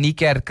Wade van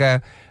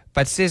Niekerk,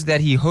 but says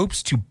that he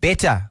hopes to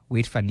better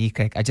Wade van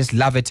Niekerk. I just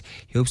love it.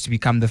 He hopes to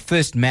become the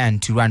first man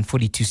to run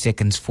 42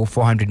 seconds for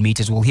 400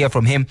 meters. We'll hear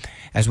from him,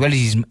 as well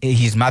as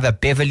his mother,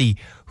 Beverly,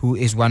 who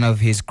is one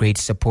of his great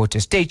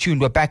supporters. Stay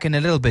tuned. We're back in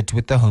a little bit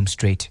with the Home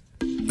Straight.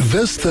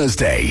 This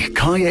Thursday,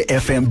 Kaya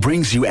FM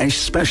brings you a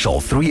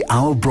special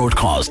 3-hour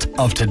broadcast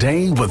of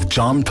Today with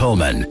John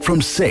Pillman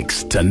from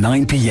 6 to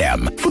 9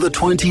 p.m. for the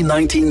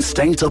 2019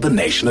 State of the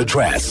Nation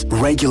Address.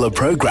 Regular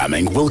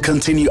programming will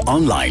continue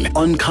online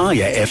on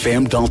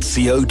kayafm.co.za.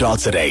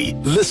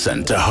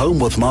 Listen to Home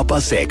with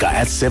Mapaseka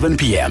at 7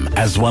 p.m.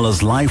 as well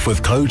as Live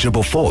with Coach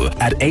Before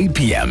at 8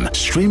 p.m.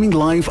 Streaming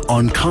live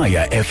on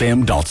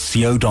kayafm.co.za.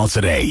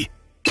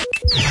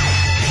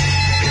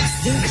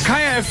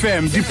 Kaya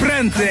FM, Di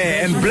Prente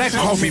and Black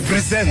Coffee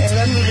present.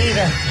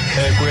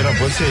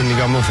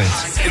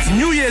 It's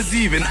New Year's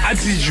Eve in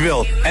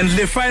Atteridgeville, and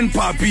Lefine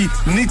Papi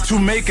need to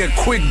make a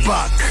quick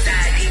buck.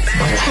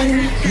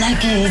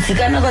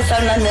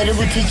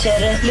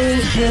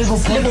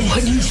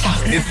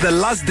 It's the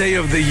last day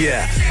of the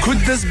year.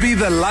 Could this be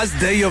the last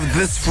day of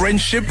this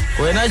friendship?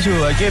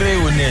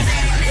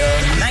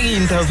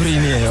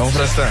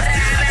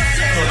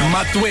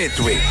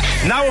 Matwetwe,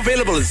 now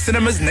available in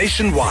cinemas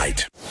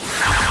nationwide.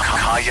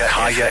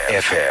 Kaya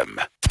FM.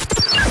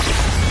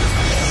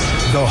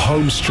 The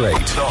Home Straight.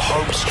 The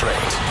Home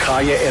Straight.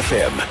 Kaya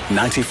FM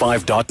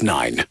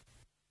 95.9.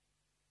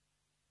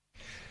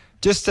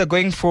 Just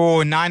going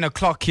for 9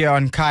 o'clock here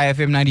on Kai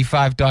FM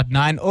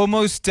 95.9.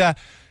 Almost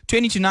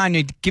 20 to 9.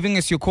 You're giving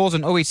us your calls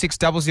on 086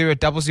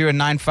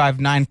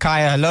 00959.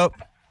 Kaya, hello.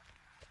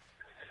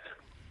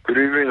 Good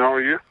evening. How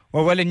are you?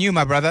 Well, and you,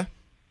 my brother?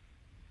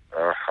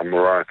 I'm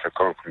alright. I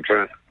can't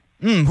complain.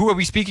 Who are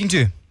we speaking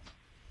to?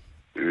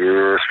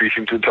 You're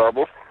speaking to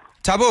Tabo?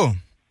 Tabo,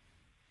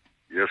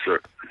 Yes, sir.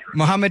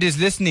 Mohammed is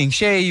listening.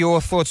 Share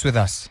your thoughts with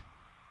us.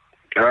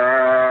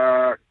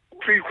 3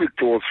 quick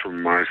thoughts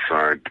from my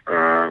side.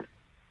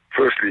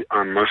 Firstly,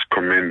 I must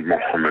commend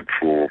Mohammed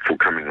for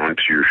coming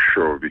onto your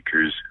show,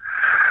 because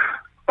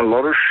a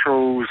lot of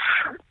shows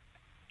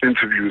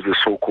interview the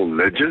so-called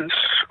legends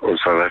of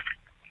South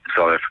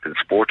African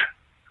sport,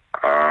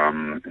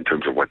 in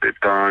terms of what they've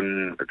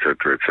done,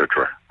 etc.,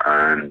 etc.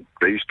 And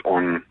based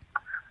on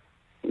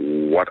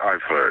what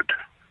I've heard,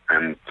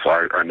 and so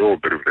I know a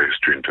bit of the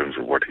history in terms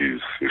of what his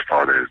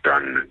father has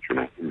done. You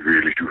know,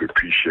 really do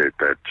appreciate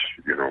that.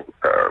 You know,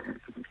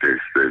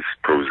 there's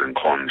pros and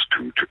cons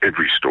to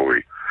every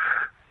story,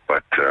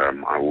 but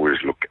I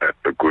always look at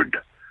the good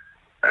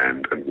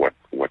and what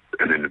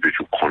an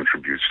individual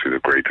contributes to the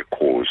greater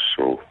cause.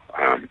 So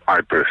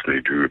I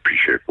personally do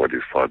appreciate what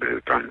his father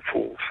has done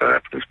for South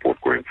African sport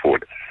going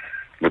forward.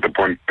 But the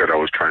point that I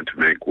was trying to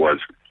make was,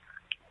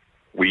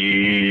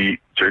 we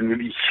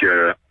generally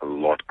hear a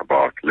lot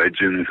about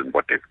legends and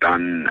what they've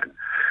done, and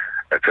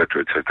et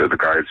cetera, the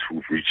guys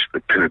who've reached the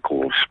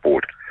pinnacle of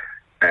sport.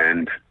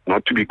 And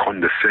not to be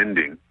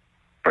condescending,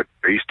 but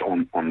based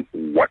on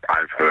what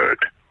I've heard,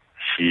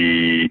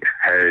 he's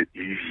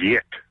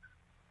yet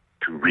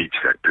to reach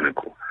that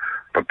pinnacle.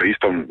 But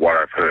based on what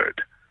I've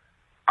heard,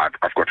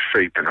 I've got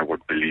faith and I've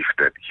got belief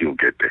that he'll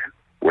get there,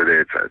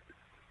 whether it's at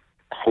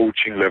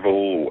coaching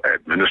level, or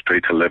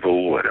administrator level,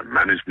 or at a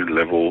management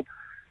level.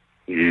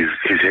 His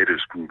head is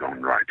screwed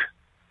on right.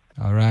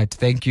 All right.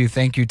 Thank you,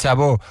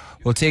 Tabo.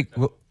 We'll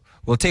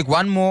take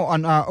one more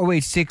on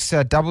 086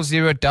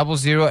 00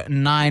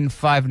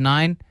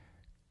 959.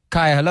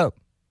 Kaya, hello.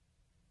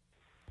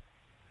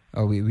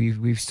 Oh,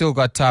 we've still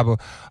got Tabo.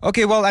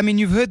 Okay, well, I mean,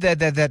 you've heard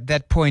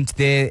that point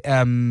there,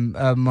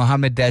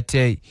 Mohammed, that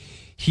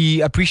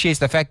he appreciates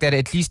the fact that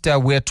at least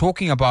we're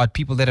talking about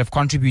people that have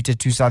contributed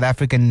to South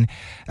African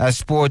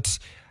sports,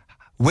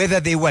 whether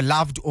they were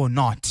loved or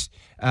not.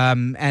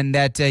 And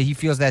that he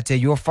feels that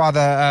your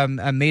father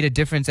made a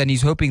difference, and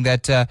he's hoping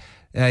that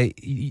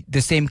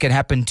the same can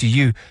happen to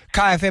you.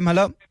 Kai FM,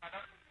 hello.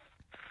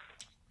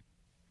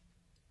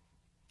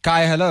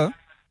 Kai, hello.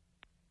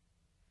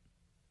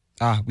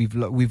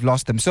 We've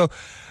lost them. So,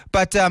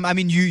 but I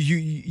mean,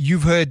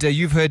 you've heard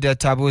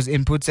Tabo's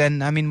inputs,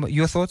 and I mean,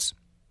 your thoughts.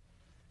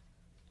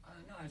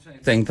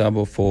 Thank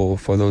Tabo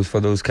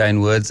for those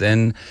kind words,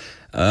 and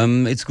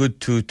it's good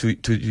to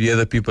hear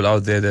the people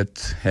out there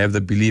that have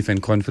the belief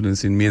and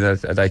confidence in me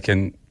that I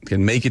can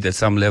make it at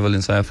some level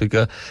in South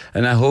Africa.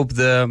 And I hope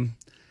the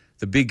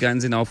big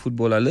guns in our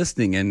football are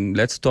listening, and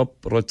let's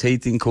stop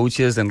rotating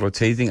coaches and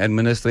rotating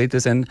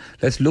administrators, and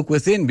let's look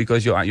within,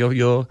 because your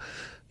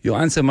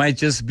answer might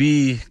just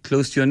be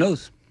close to your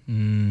nose.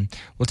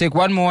 We'll take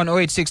one more on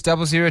 086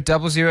 00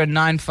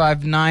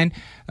 959.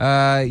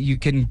 You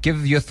can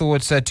give your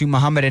thoughts to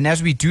Mohammed, and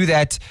as we do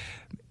that,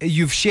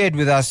 you've shared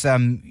with us, I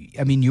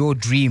mean, your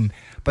dream,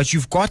 but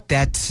you've got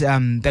that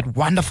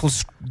wonderful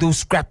those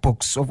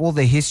scrapbooks of all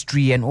the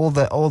history and all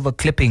the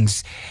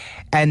clippings,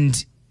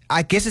 and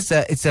I guess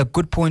it's a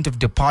good point of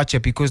departure,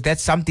 because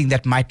that's something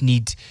that might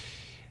need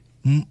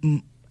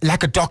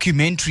like a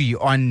documentary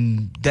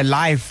on the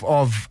life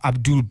of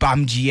Abdul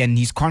Bhamjee and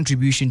his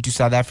contribution to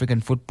South African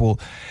football,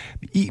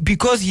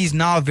 because he's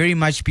now very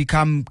much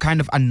become kind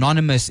of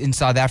anonymous in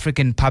South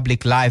African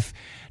public life.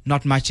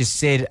 Not much is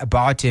said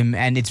about him,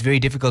 and it's very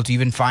difficult to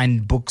even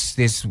find books.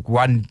 There's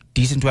one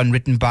decent one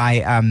written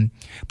by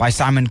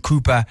Simon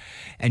Cooper,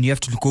 and you have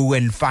to go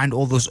and find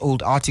all those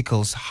old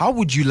articles. How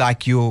would you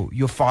like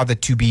your father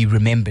to be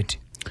remembered?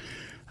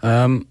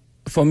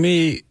 For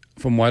me,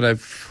 from what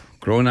I've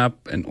grown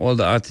up and all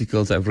the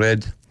articles I've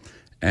read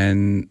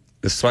and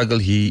the struggle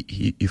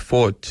he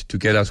fought to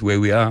get us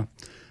where we are,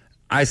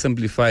 I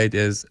simplify it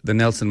as the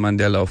Nelson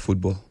Mandela of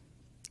football.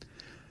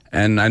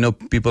 And I know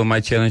people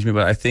might challenge me,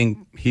 but I think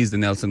he's the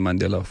Nelson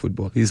Mandela of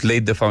football. He's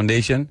laid the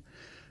foundation,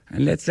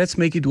 and let's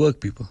make it work,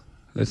 people.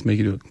 Let's make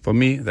it work. For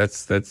me,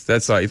 that's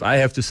how. If I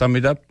have to sum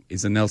it up,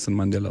 it's the Nelson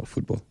Mandela of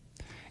football.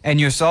 And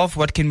yourself,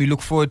 what can we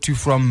look forward to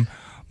from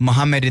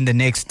Mohammed in the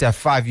next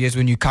 5 years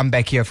when you come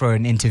back here for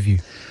an interview?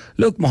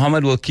 Look,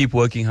 Mohammed will keep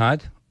working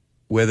hard,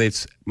 whether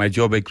it's my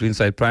job at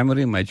Greenside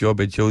Primary, my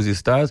job at Josie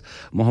Stars.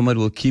 Mohammed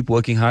will keep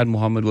working hard.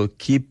 Mohammed will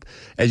keep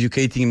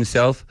educating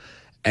himself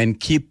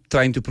and keep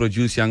trying to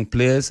produce young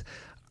players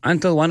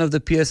until one of the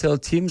PSL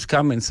teams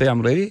come and say,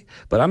 I'm ready.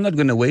 But I'm not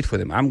going to wait for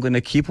them. I'm going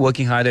to keep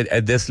working hard at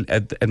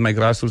my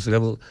grassroots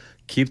level,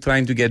 keep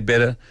trying to get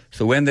better.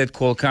 So when that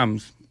call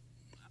comes,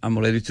 I'm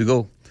ready to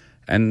go.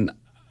 And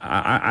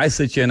I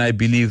sit here and I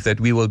believe that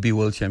we will be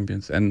world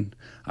champions, and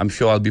I'm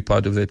sure I'll be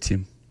part of that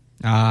team.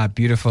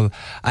 Beautiful.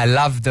 I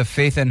love the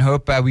faith and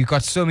hope. We've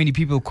got so many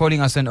people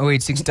calling us on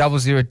 086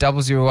 00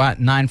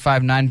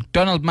 959.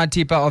 Donald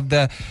Matipa of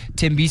the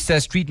Tembisa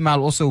Street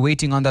Mile also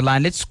waiting on the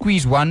line. Let's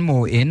squeeze one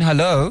more in.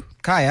 Hello,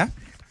 Kaya.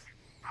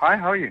 Hi,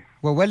 how are you?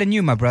 Well and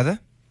you, my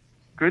brother?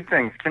 Good,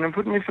 thanks. Can you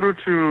put me through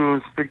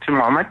to speak to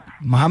Mohammed?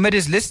 Mohammed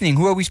is listening.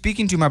 Who are we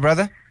speaking to, my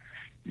brother?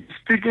 You're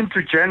speaking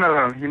to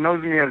General. He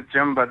knows me as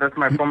Jemba. That's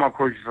my former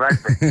coach, right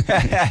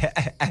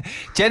there.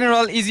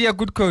 General, is he a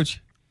good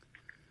coach?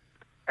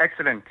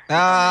 Excellent.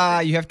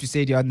 You have to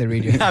say it on the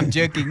radio. I'm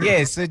joking.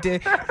 Yes.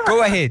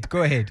 Go ahead.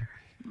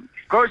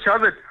 Coach,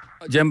 how's it?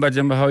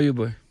 Jemba, how are you,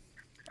 boy?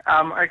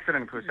 I'm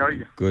excellent, Coach. How are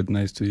you? Good,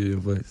 nice to hear your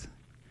voice.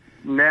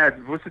 Nah,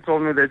 Vusi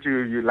told me that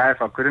you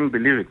live. I couldn't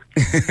believe it.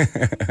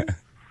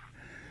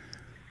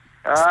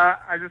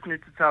 I just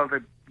need to tell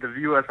the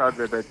viewers out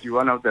there that you're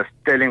one of the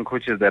sterling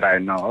coaches that I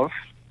know of.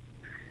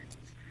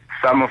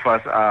 Some of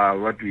us are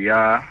what we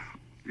are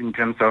in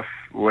terms of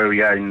where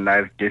we are in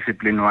life,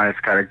 discipline-wise,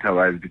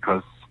 character-wise,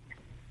 because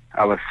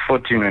I was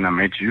 14 when I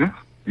met you.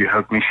 You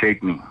helped me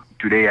shape me.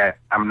 Today,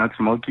 I'm not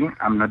smoking.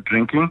 I'm not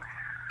drinking.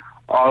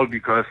 All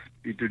because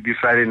it would be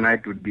Friday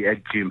night, would be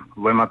at gym.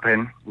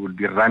 Wemapen would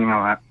be running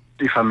our,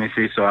 if I may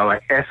say so, our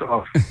ass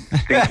off,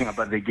 thinking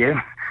about the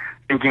game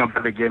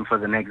for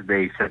the next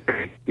day. So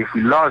if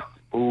we lost,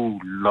 oh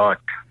Lord,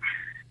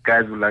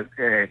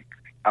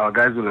 our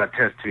guys will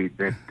attest to it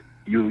that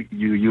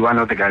you are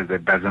not the guys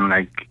that doesn't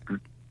like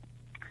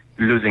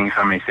losing, if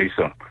I may say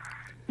so,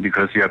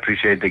 because you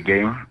appreciate the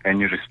game and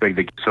you respect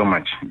the game so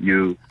much.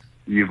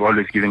 You've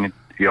always given it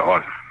your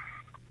all.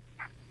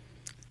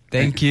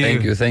 Thank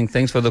you.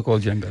 Thanks for the call,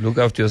 Jemba. Look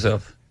after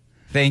yourself.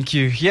 Thank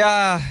you.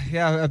 Yeah,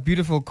 a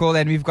beautiful call,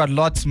 and we've got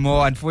lots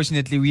more.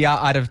 Unfortunately, we are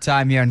out of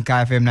time here on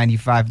KFM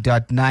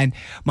 95.9.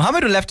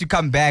 Mohammed will have to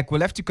come back.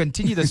 We'll have to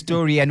continue the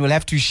story, and we'll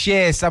have to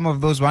share some of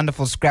those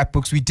wonderful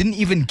scrapbooks. We didn't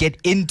even get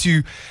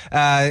into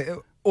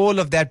all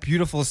of that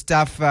beautiful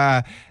stuff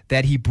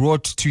that he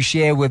brought to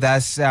share with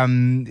us.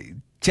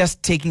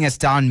 Just taking us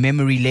down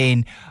memory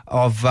lane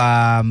of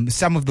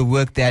some of the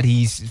work that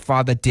his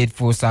father did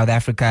for South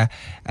Africa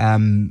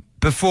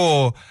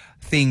before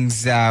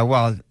things,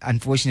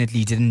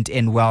 unfortunately didn't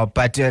end well.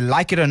 But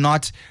like it or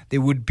not,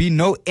 there would be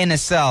no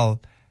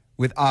NSL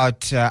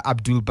without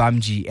Abdul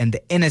Bhamjee. And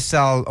the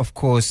NSL, of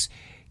course,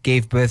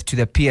 gave birth to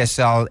the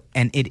PSL,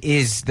 and it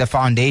is the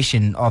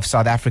foundation of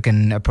South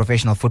African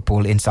professional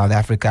football in South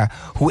Africa.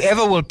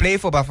 Whoever will play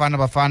for Bafana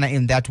Bafana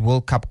in that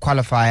World Cup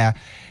qualifier,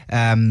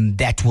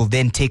 that will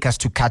then take us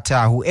to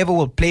Qatar. Whoever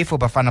will play for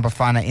Bafana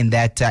Bafana in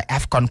that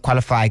AFCON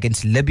qualifier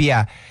against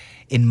Libya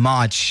in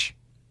March,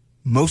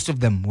 most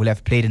of them will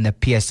have played in the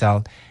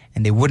PSL,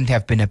 and they wouldn't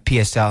have been a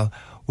PSL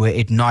were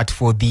it not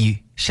for the,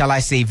 shall I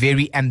say,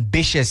 very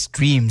ambitious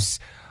dreams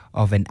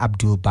of an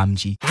Abdul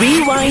Bhamjee.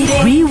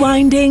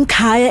 Rewinding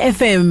Kaya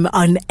FM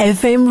on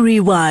FM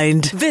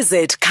Rewind.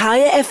 Visit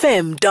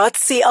kayafm.co.za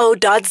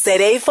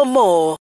for more.